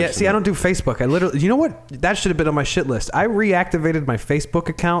forgot to mention yeah. See, I that. don't do Facebook. I literally, you know what? That should have been on my shit list. I reactivated my Facebook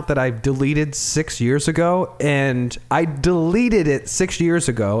account that I deleted 6 years ago, and I deleted it 6 years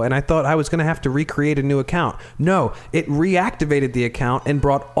ago, and I thought I was going to have to recreate a new account. No, it reactivated the account and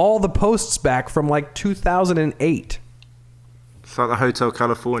brought all the posts back from like 2008. It's like the Hotel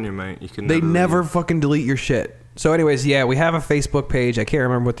California, mate. You can. They never leave. fucking delete your shit. So anyways, yeah, we have a Facebook page. I can't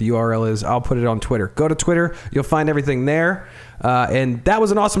remember what the URL is. I'll put it on Twitter. Go to Twitter. You'll find everything there. And that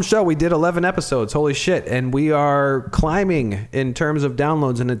was an awesome show. We did 11 episodes. Holy shit. And we are climbing in terms of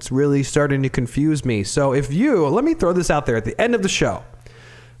downloads, and it's really starting to confuse me. So let me throw this out there at the end of the show.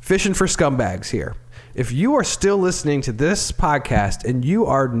 Fishing for scumbags here. If you are still listening to this podcast and you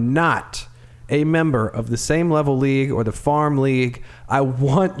are not a member of the Same Level League or the Farm League, I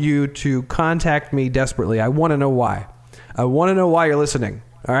want you to contact me desperately. I want to know why. I want to know why you're listening.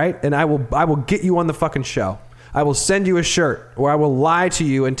 All right? And I will get you on the fucking show. I will send you a shirt, or I will lie to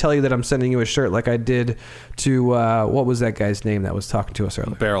you and tell you that I'm sending you a shirt like I did to, what was that guy's name that was talking to us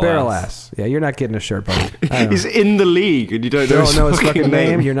earlier? Barrel Ass. Yeah, you're not getting a shirt, buddy. He's in the league and you don't know his fucking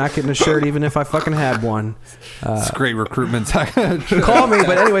name. You're not getting a shirt even if I fucking had one. It's great recruitment tactic. Call me.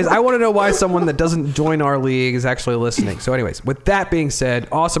 But anyways, I want to know why someone that doesn't join our league is actually listening. So anyways, with that being said,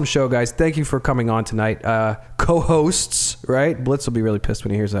 awesome show, guys. Thank you for coming on tonight. Co-hosts, right? Blitz will be really pissed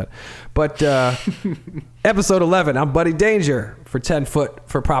when he hears that. But episode 11, I'm Buddy Danger for 10 Foot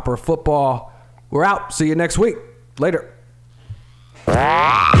for Proper Football. We're out. See you next week. Later.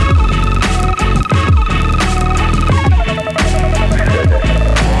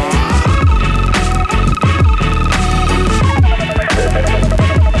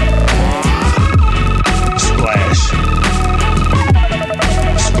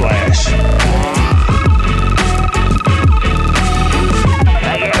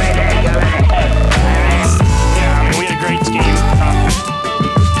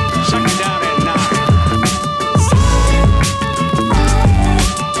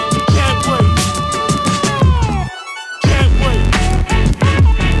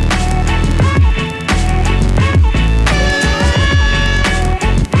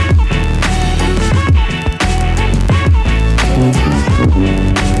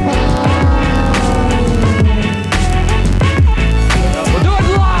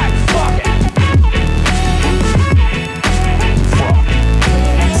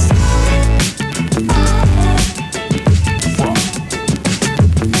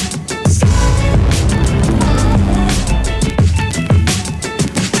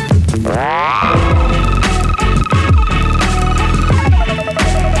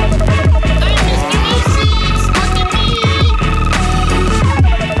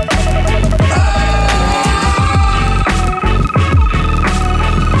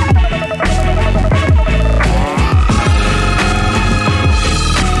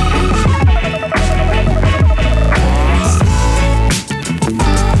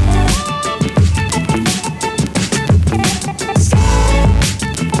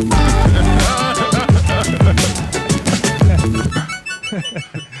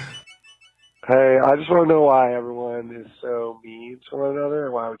 Hey, I just want to know why everyone is so mean to one another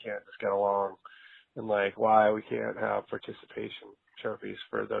and why we can't just get along, and like why we can't have participation trophies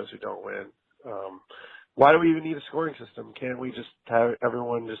for those who don't win. Why do we even need a scoring system? Can't we just have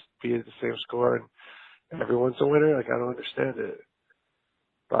everyone just be at the same score and everyone's a winner? Like, I don't understand it.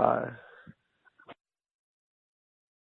 Bye.